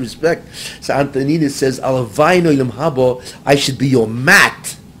disrespect. So Antoninus says, Alavayno ilam habo, I should be your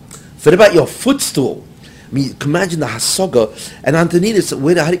mat. Forget about your footstool. I mean, you can imagine the hasaga. And Antoninus, how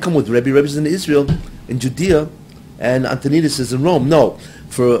did he come with Rebbe? Rebbe's in Israel, in Judea, and Antoninus is in Rome. No,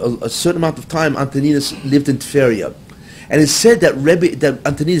 for a certain amount of time, Antoninus lived in Tveria. And it's said that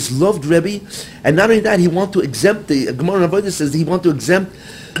Antoninus loved Rebbe, and not only that, he wanted to exempt, the Gemara Avodah says he wanted to exempt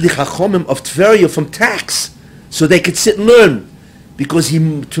the Chachomim of Tveria from tax, so they could sit and learn, because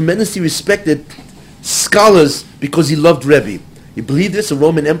he tremendously respected scholars, because he loved Rebbe. You believe this, a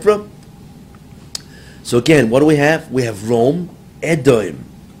Roman emperor? So again, what do we have? We have Rome, Edom,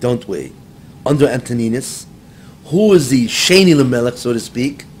 don't we? Under Antoninus. Who is the Sheni Lamelech, so to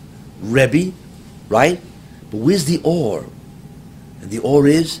speak? Rebbe, right? But where's the or? And the or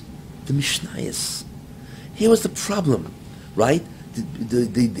is the Mishnayos. Here was the problem, right?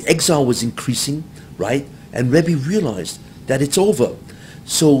 The exile was increasing, right? And Rebbe realized that it's over.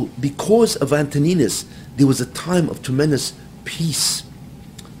 So because of Antoninus, there was a time of tremendous peace,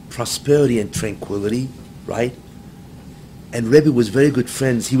 prosperity, and tranquility, right? And Rebbe was very good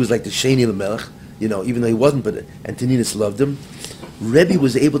friends. He was like the Sheni Lamelech, even though he wasn't, but Antoninus loved him. Rebbe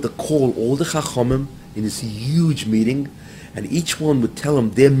was able to call all the Chachomim in this huge meeting, and each one would tell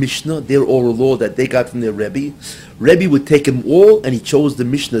him their Mishnah, their oral law that they got from their Rebbe. Rebbe would take them all, and he chose the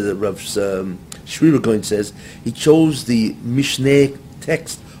Mishnah that Rav Shri Cohen says. He chose the Mishnah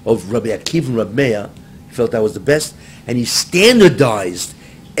text of Rabbi Akiva and Rabbi Meir. He felt that was the best, and he standardized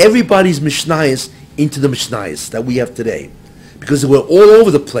everybody's Mishnayos into the Mishnayos that we have today, because they were all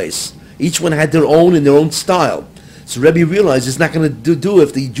over the place. Each one had their own in their own style. So Rebbe realized it's not going to do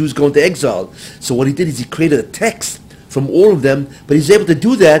if the Jews go into exile. So what he did is he created a text from all of them, but he's able to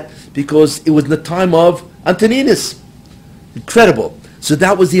do that because it was in the time of Antoninus. Incredible. So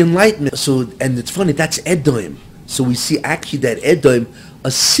that was the Enlightenment. So, and it's funny, that's Edom. So we see actually that Edom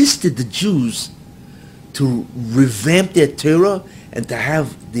assisted the Jews to revamp their Torah and to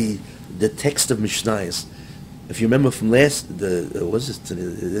have the text of Mishnayos. If you remember from the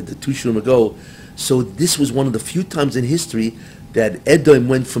 2 shurim ago, so this was one of the few times in history that Edom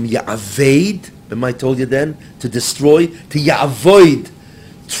went from Ya'aved, remember I told you then, to destroy, to Ya'avoid,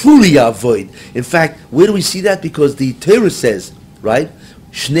 truly Ya'avoid. In fact, where do we see that? Because the Torah says, right,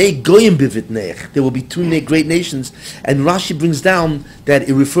 Shnei goyim bivitneich, there will be two great nations, and Rashi brings down that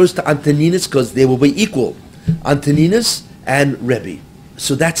it refers to Antoninus because they will be equal, Antoninus and Rebbe.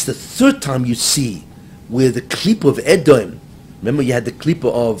 So that's the third time you see where the klipa of Edom, remember you had the klipa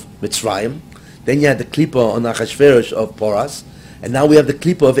of Mitzrayim, then you had the klipa on Achashverosh of Poras, and now we have the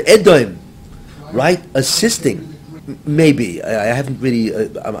klipa of Edom, right, assisting. Maybe I haven't really.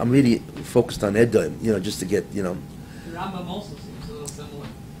 I'm really focused on Edom, just to get, The Rambam also seems a little similar.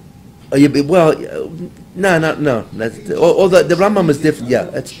 No. The Rambam is different. Yeah,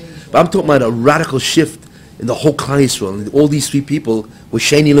 but I'm talking about a radical shift in the whole Klal Yisrael. And all these three people were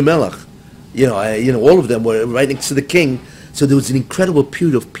Sheni Lamelech. All of them were right next to the king. So there was an incredible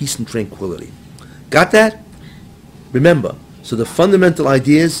period of peace and tranquility. Got that? Remember. So the fundamental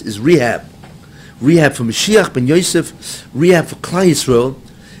ideas is rehab. Rehab for Mashiach ben Yosef, rehab for Klal Yisrael,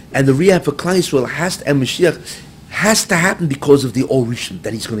 and the rehab for Klal Yisrael and Mashiach has to happen because of the Orishim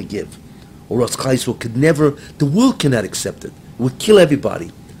that he's going to give. Or else Klal Yisrael could never, the world cannot accept it. It would kill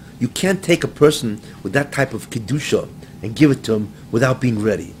everybody. You can't take a person with that type of Kedusha and give it to him without being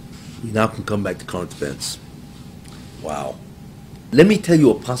ready. We now can come back to current events. Wow. Let me tell you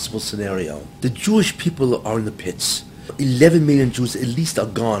a possible scenario. The Jewish people are in the pits. 11 million Jews at least are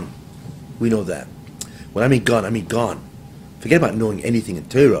gone. We know that. When I mean gone, I mean gone. Forget about knowing anything in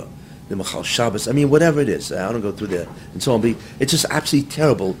Torah, the Machal Shabbos, whatever it is. I don't go through there and so on. But it's just absolutely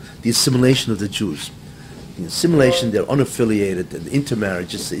terrible, the assimilation of the Jews. The assimilation, they're unaffiliated, and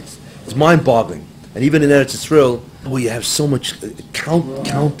intermarriage, it's mind-boggling. And even in Eretz Yisrael, where you have so much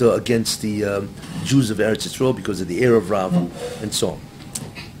counter against the Jews of Eretz Yisrael because of the Erev Rav and so on.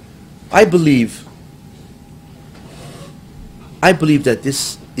 I believe that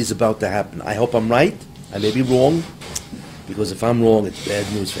this is about to happen. I hope I'm right. I may be wrong, because if I'm wrong, it's bad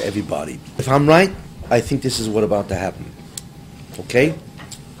news for everybody. If I'm right, I think this is what's about to happen. Okay?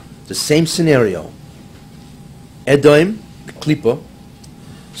 The same scenario. Edom, the Klippa,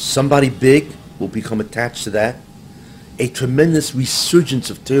 somebody big will become attached to that. A tremendous resurgence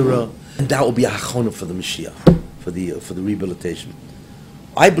of Torah, and that will be a hachonah for the Mashiach, for the rehabilitation.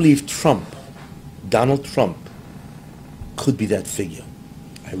 I believe Donald Trump, could be that figure.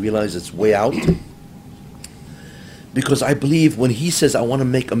 I realize it's way out, because I believe when he says, I want to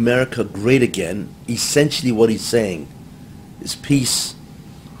make America great again, essentially what he's saying is peace,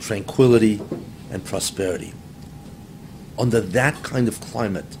 tranquility, and prosperity. Under that kind of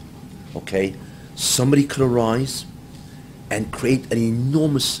climate, okay, somebody could arise and create an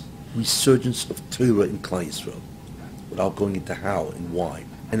enormous resurgence of Torah in Klal Yisrael, without going into how and why.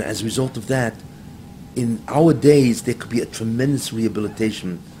 And as a result of that, in our days, there could be a tremendous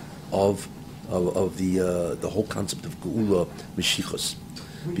rehabilitation of the whole concept of Geula Mashiachos.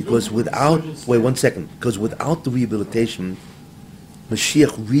 Because without the rehabilitation,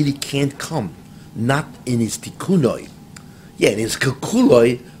 Mashiach really can't come. Not in his tikkunoi. Yeah, in his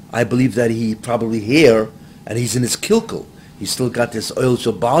kilkuloi, I believe that he probably here, and he's in his kilkul. He's still got this oil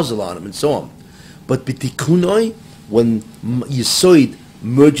shel Basel on him and so on. But b'tikkunoi, when Yisoid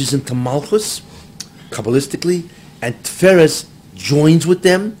merges into Malchus, Kabbalistically, and Tferes joins with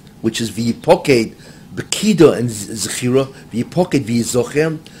them, which is v'yipoked, Bekida and Zechira, v'yipoked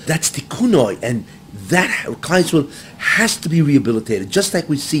v'yizocher, that's tikkunoi, and that Klal Yisrael has to be rehabilitated, just like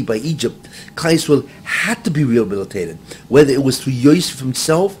we see by Egypt. Klal Yisrael had to be rehabilitated, whether it was through Yosef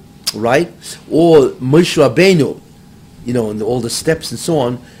himself, right, or Moshe Rabbeinu, and all the steps and so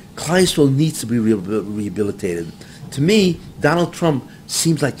on. Klal Yisrael needs to be rehabilitated. To me, Donald Trump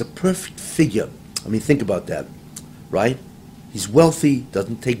seems like the perfect figure. Think about that, right? He's wealthy,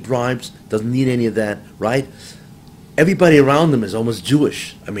 doesn't take bribes, doesn't need any of that, right? Everybody around him is almost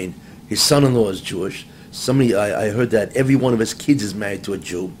Jewish. His son-in-law is Jewish. I heard that every one of his kids is married to a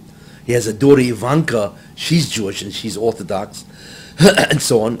Jew. He has a daughter, Ivanka. She's Jewish and she's Orthodox, and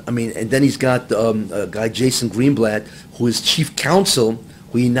so on. And then he's got a guy, Jason Greenblatt, who is chief counsel,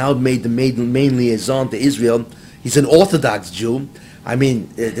 who he now made the main liaison to Israel. He's an Orthodox Jew.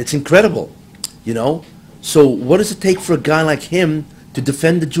 It's incredible. So what does it take for a guy like him to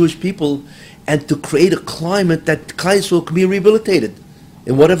defend the Jewish people and to create a climate that Klal Yisrael can be rehabilitated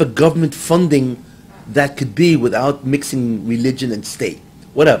in whatever government funding that could be without mixing religion and state,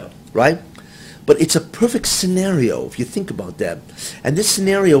 whatever, right? But it's a perfect scenario if you think about that. And this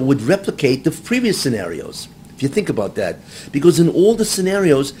scenario would replicate the previous scenarios, if you think about that. Because in all the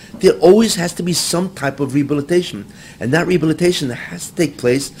scenarios, there always has to be some type of rehabilitation. And that rehabilitation has to take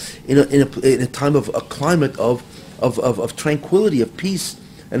place in a time of a climate of tranquility, of peace,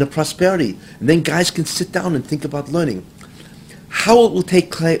 and of prosperity. And then guys can sit down and think about learning. How it will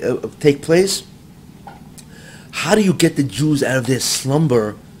take place, how do you get the Jews out of their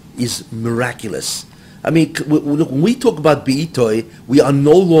slumber is miraculous. I mean, when we talk about Be'itoi, we are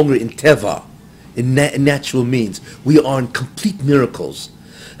no longer in Teva, in natural means. We are in complete miracles.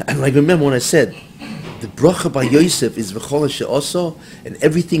 And I remember when I said, the bracha by Yosef is V'chol she'oso, and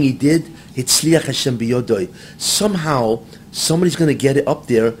everything he did, Hitzliach Hashem biyodoi. Somehow, somebody's going to get it up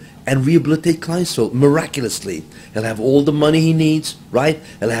there and rehabilitate Klal Yisrael miraculously. He'll have all the money he needs, right?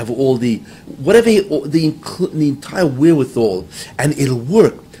 He'll have all the entire wherewithal, and it'll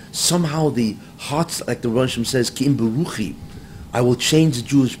work. Somehow the hearts, like the Rosh Hashanah says, Ki'im beruchi, I will change the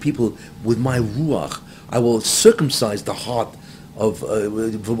Jewish people with my ruach. I will circumcise the heart of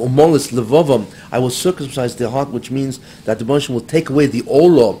Omolis Levavam. I will circumcise their heart, which means that the Rosh Hashanah will take away the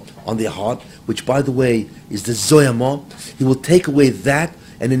Olah on their heart, which, by the way, is the Zoyama. He will take away that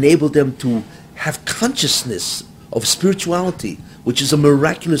and enable them to have consciousness of spirituality, which is a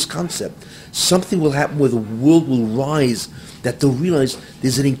miraculous concept. Something will happen where the world will rise, that they'll realize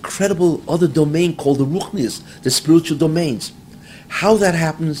there's an incredible other domain called the Ruchnius, the spiritual domains. How that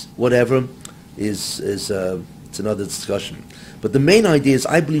happens, whatever, is it's another discussion. But the main idea is,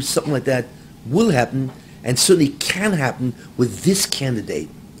 I believe something like that will happen, and certainly can happen with this candidate.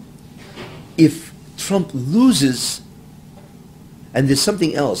 If Trump loses, and there's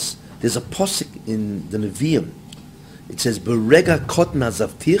something else, there's a posuk in the Nevi'im. It says, "Berega kot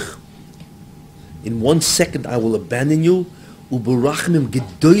nazavtich." In 1 second I will abandon you. Uberachmim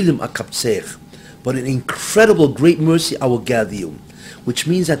gedolim akaptzech. But in incredible great mercy I will gather you. Which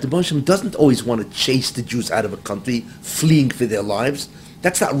means that the Baruch Hashem doesn't always want to chase the Jews out of a country, fleeing for their lives.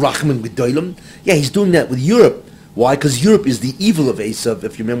 That's not rachmim gedolim. Yeah, he's doing that with Europe. Why? Because Europe is the evil of Esav,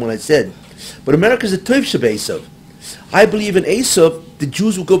 if you remember what I said. But America is the tov of Esav. I believe in Esav, the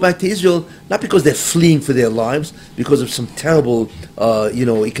Jews will go back to Israel, not because they're fleeing for their lives, because of some terrible,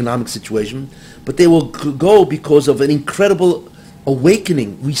 economic situation, but they will go because of an incredible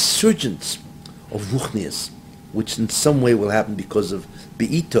awakening, resurgence of Ruchnius, which in some way will happen because of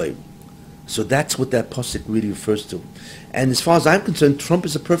Be'itoi. So that's what that pasuk really refers to. And as far as I'm concerned, Trump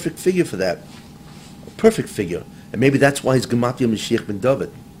is a perfect figure for that. A perfect figure. And maybe that's why he's Gematria Mashiach ben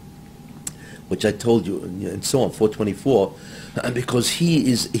David, which I told you, and so on, 424, because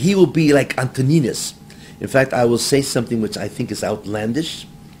he will be like Antoninus. In fact, I will say something which I think is outlandish,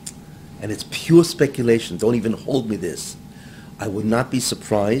 and it's pure speculation. Don't even hold me this. I would not be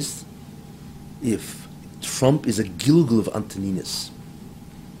surprised if Trump is a Gilgul of Antoninus.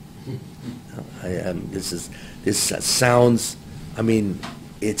 This sounds, I mean,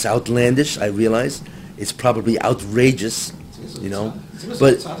 it's outlandish, I realize. It's probably outrageous,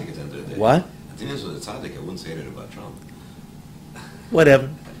 but what? Antoninus was a tzaddik. I wouldn't say that about Trump. Whatever.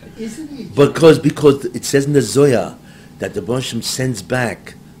 Isn't he? Because it says in the Zohar that the Baruch Hashem sends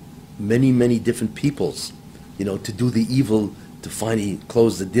back many, many different peoples, to do the evil, to finally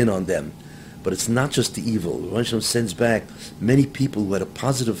close the din on them. But it's not just the evil. The Baruch Hashem sends back many people who had a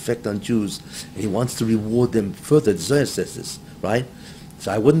positive effect on Jews, and he wants to reward them further. The Zohar says this, right?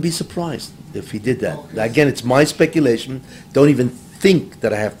 So I wouldn't be surprised if he did that. Now, again, it's my speculation. Don't even think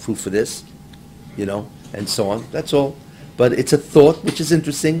that I have proof for this, and so on. That's all. But it's a thought which is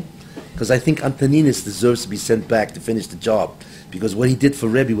interesting, because I think Antoninus deserves to be sent back to finish the job, because what he did for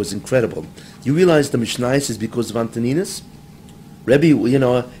Rebbe was incredible. You realize the Mishnayos is because of Antoninus? Rebbe,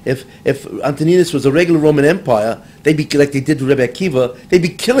 if Antoninus was a regular Roman Empire, they'd be like they did to Rebbe Akiva. They'd be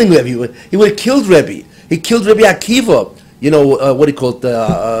killing Rebbe. He would have killed Rebbe. He killed Rebbe Akiva. What he called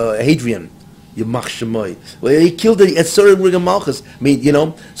Hadrian. Yamach Shemoy. Well, he killed the Esor Rigam Malchus. I mean,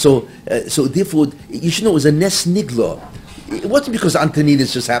 so therefore, you should know it was a Nes Nigla. It wasn't because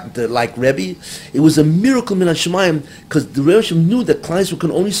Antoninus just happened to like Rebbe. It was a miracle min Hashemayim, because the Rebbe Hashem knew that Klal Yisrael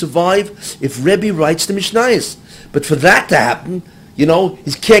can only survive if Rebbe writes the Mishnayos. But for that to happen, he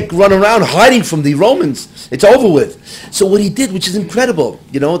can't run around hiding from the Romans. It's over with. So what he did, which is incredible,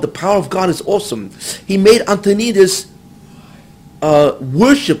 the power of God is awesome. He made Antoninus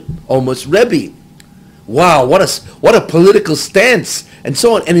worship almost Rebbe. Wow, what a political stance, and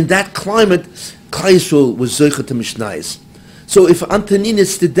so on. And in that climate, Klal Yisrael was Zoicha to Mishnayos. So if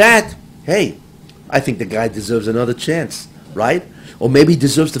Antoninus did that, hey, I think the guy deserves another chance, right? Or maybe he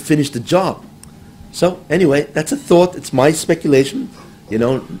deserves to finish the job. So anyway, that's a thought. It's my speculation. You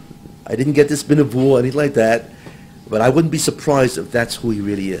know, I didn't get this binavur or anything like that, but I wouldn't be surprised if that's who he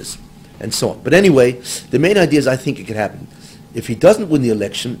really is, and so on. But anyway, the main idea is I think it could happen. If he doesn't win the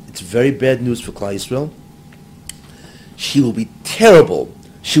election, it's very bad news for Klal Yisrael. She will be terrible.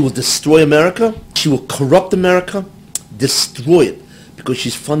 She will destroy America. She will corrupt America, destroy it, because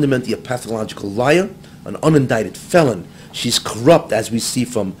she's fundamentally a pathological liar, an unindicted felon. She's corrupt, as we see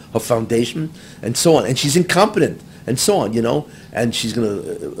from her foundation, and so on. And she's incompetent, and so on, you know. And she's going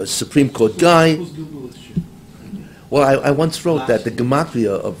to, a Supreme Court guy. Well, I once wrote that the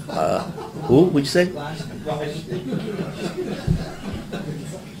gematria of, who, would you say?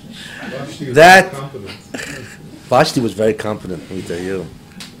 That, Vashti was very competent, let me tell you.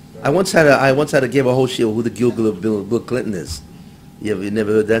 I once had to give a whole shit who the Gilgal of Bill Clinton is. You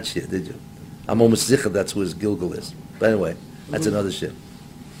never heard that shit, did you? I'm almost sicher that's who his Gilgal is. But anyway, that's another shit.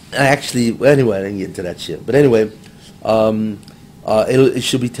 Anyway, I didn't get into that shit. But anyway, it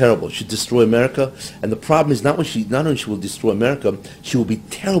should be terrible. It should destroy America. And the problem is not only she will destroy America, she will be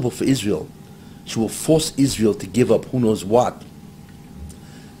terrible for Israel. She will force Israel to give up who knows what.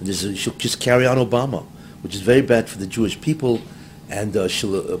 And she'll just carry on Obama, which is very bad for the Jewish people. And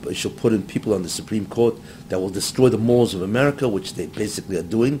she'll put in people on the Supreme Court that will destroy the morals of America, which they basically are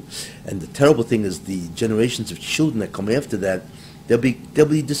doing. And the terrible thing is the generations of children that come after that, they'll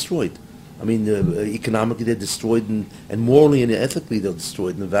be destroyed. I mean, economically they're destroyed, and morally and ethically they're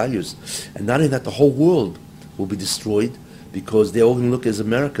destroyed in the values. And not only that, the whole world will be destroyed because they're all going to look as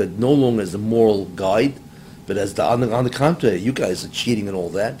America no longer as the moral guide, but as on the contrary, you guys are cheating and all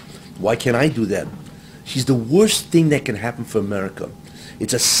that. Why can't I do that? She's the worst thing that can happen for America.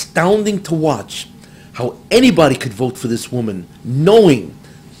 It's astounding to watch how anybody could vote for this woman knowing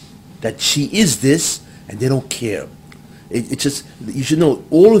that she is this and they don't care. It's just, you should know,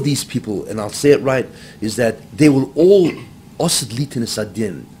 all of these people, and I'll say it right, is that they will all osad litin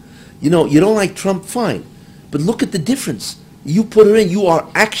sadin. You know, you don't like Trump, fine. But look at the difference. You put her in, you are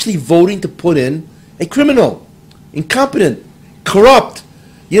actually voting to put in a criminal, incompetent, corrupt.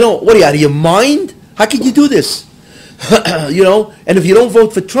 You know, what are you, out of your mind? How can you do this? You know, and if you don't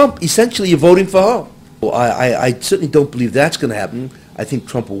vote for Trump, essentially you're voting for her. Well, I certainly don't believe that's going to happen. I think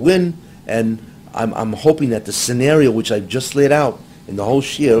Trump will win, and I'm hoping that the scenario which I've just laid out in the whole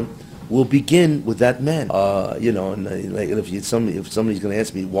shir will begin with that man. You know, and if somebody's going to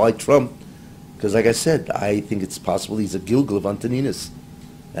ask me why Trump, because like I said, I think it's possible he's a Gilgal of Antoninus,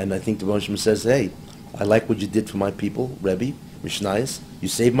 and I think the Rosh Hashanah says, hey, I like what you did for my people, Rebbe, Mishnayos. You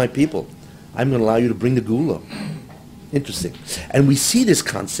saved my people. I'm going to allow you to bring the Gula. Interesting. And we see this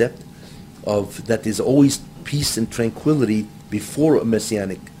concept of that there's always peace and tranquility before a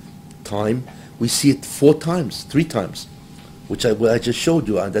messianic time. We see it 3 times, which I just showed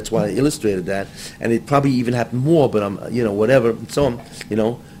you. That's why I illustrated that. And it probably even happened more, but whatever, and so on,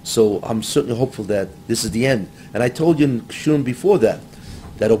 So I'm certainly hopeful that this is the end. And I told you in Shurim before that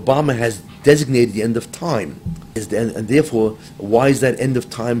Obama has designated the end of time. And therefore, why is that end of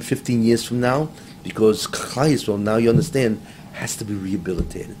time 15 years from now? Because Klal Yisrael, now you understand, has to be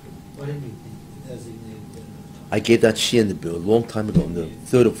rehabilitated. What do you mean, designated end of time? I gave that shir in the bill a long time ago, in the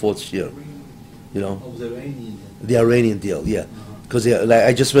 3rd or 4th shir. Of the Iranian deal. The Iranian deal, yeah. Because like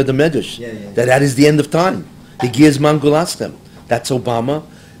I just read the Medrash, Yeah. that is the end of time. He gives Mangulaschem. That's Obama.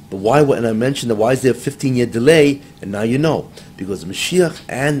 But why, and I mentioned that why is there a 15-year delay, and now you know. Because the Mashiach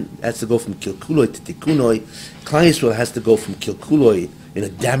has to go from Kilkuloi to Tikkunoi. Klal Yisrael has to go from Kilkuloi in a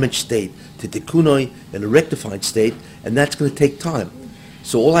damaged state to Tikkunoi in a rectified state, and that's going to take time.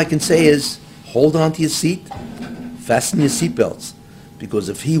 So all I can say is, hold on to your seat, fasten your seatbelts, because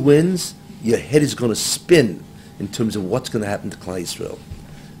if he wins, your head is going to spin in terms of what's going to happen to Klal Yisrael.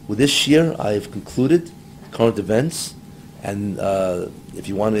 With this year, I've concluded current events, and if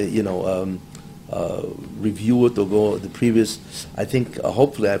you want to, review it or go the previous, I think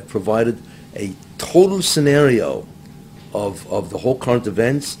hopefully I've provided a total scenario of the whole current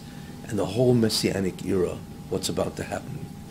events and the whole Messianic era, what's about to happen.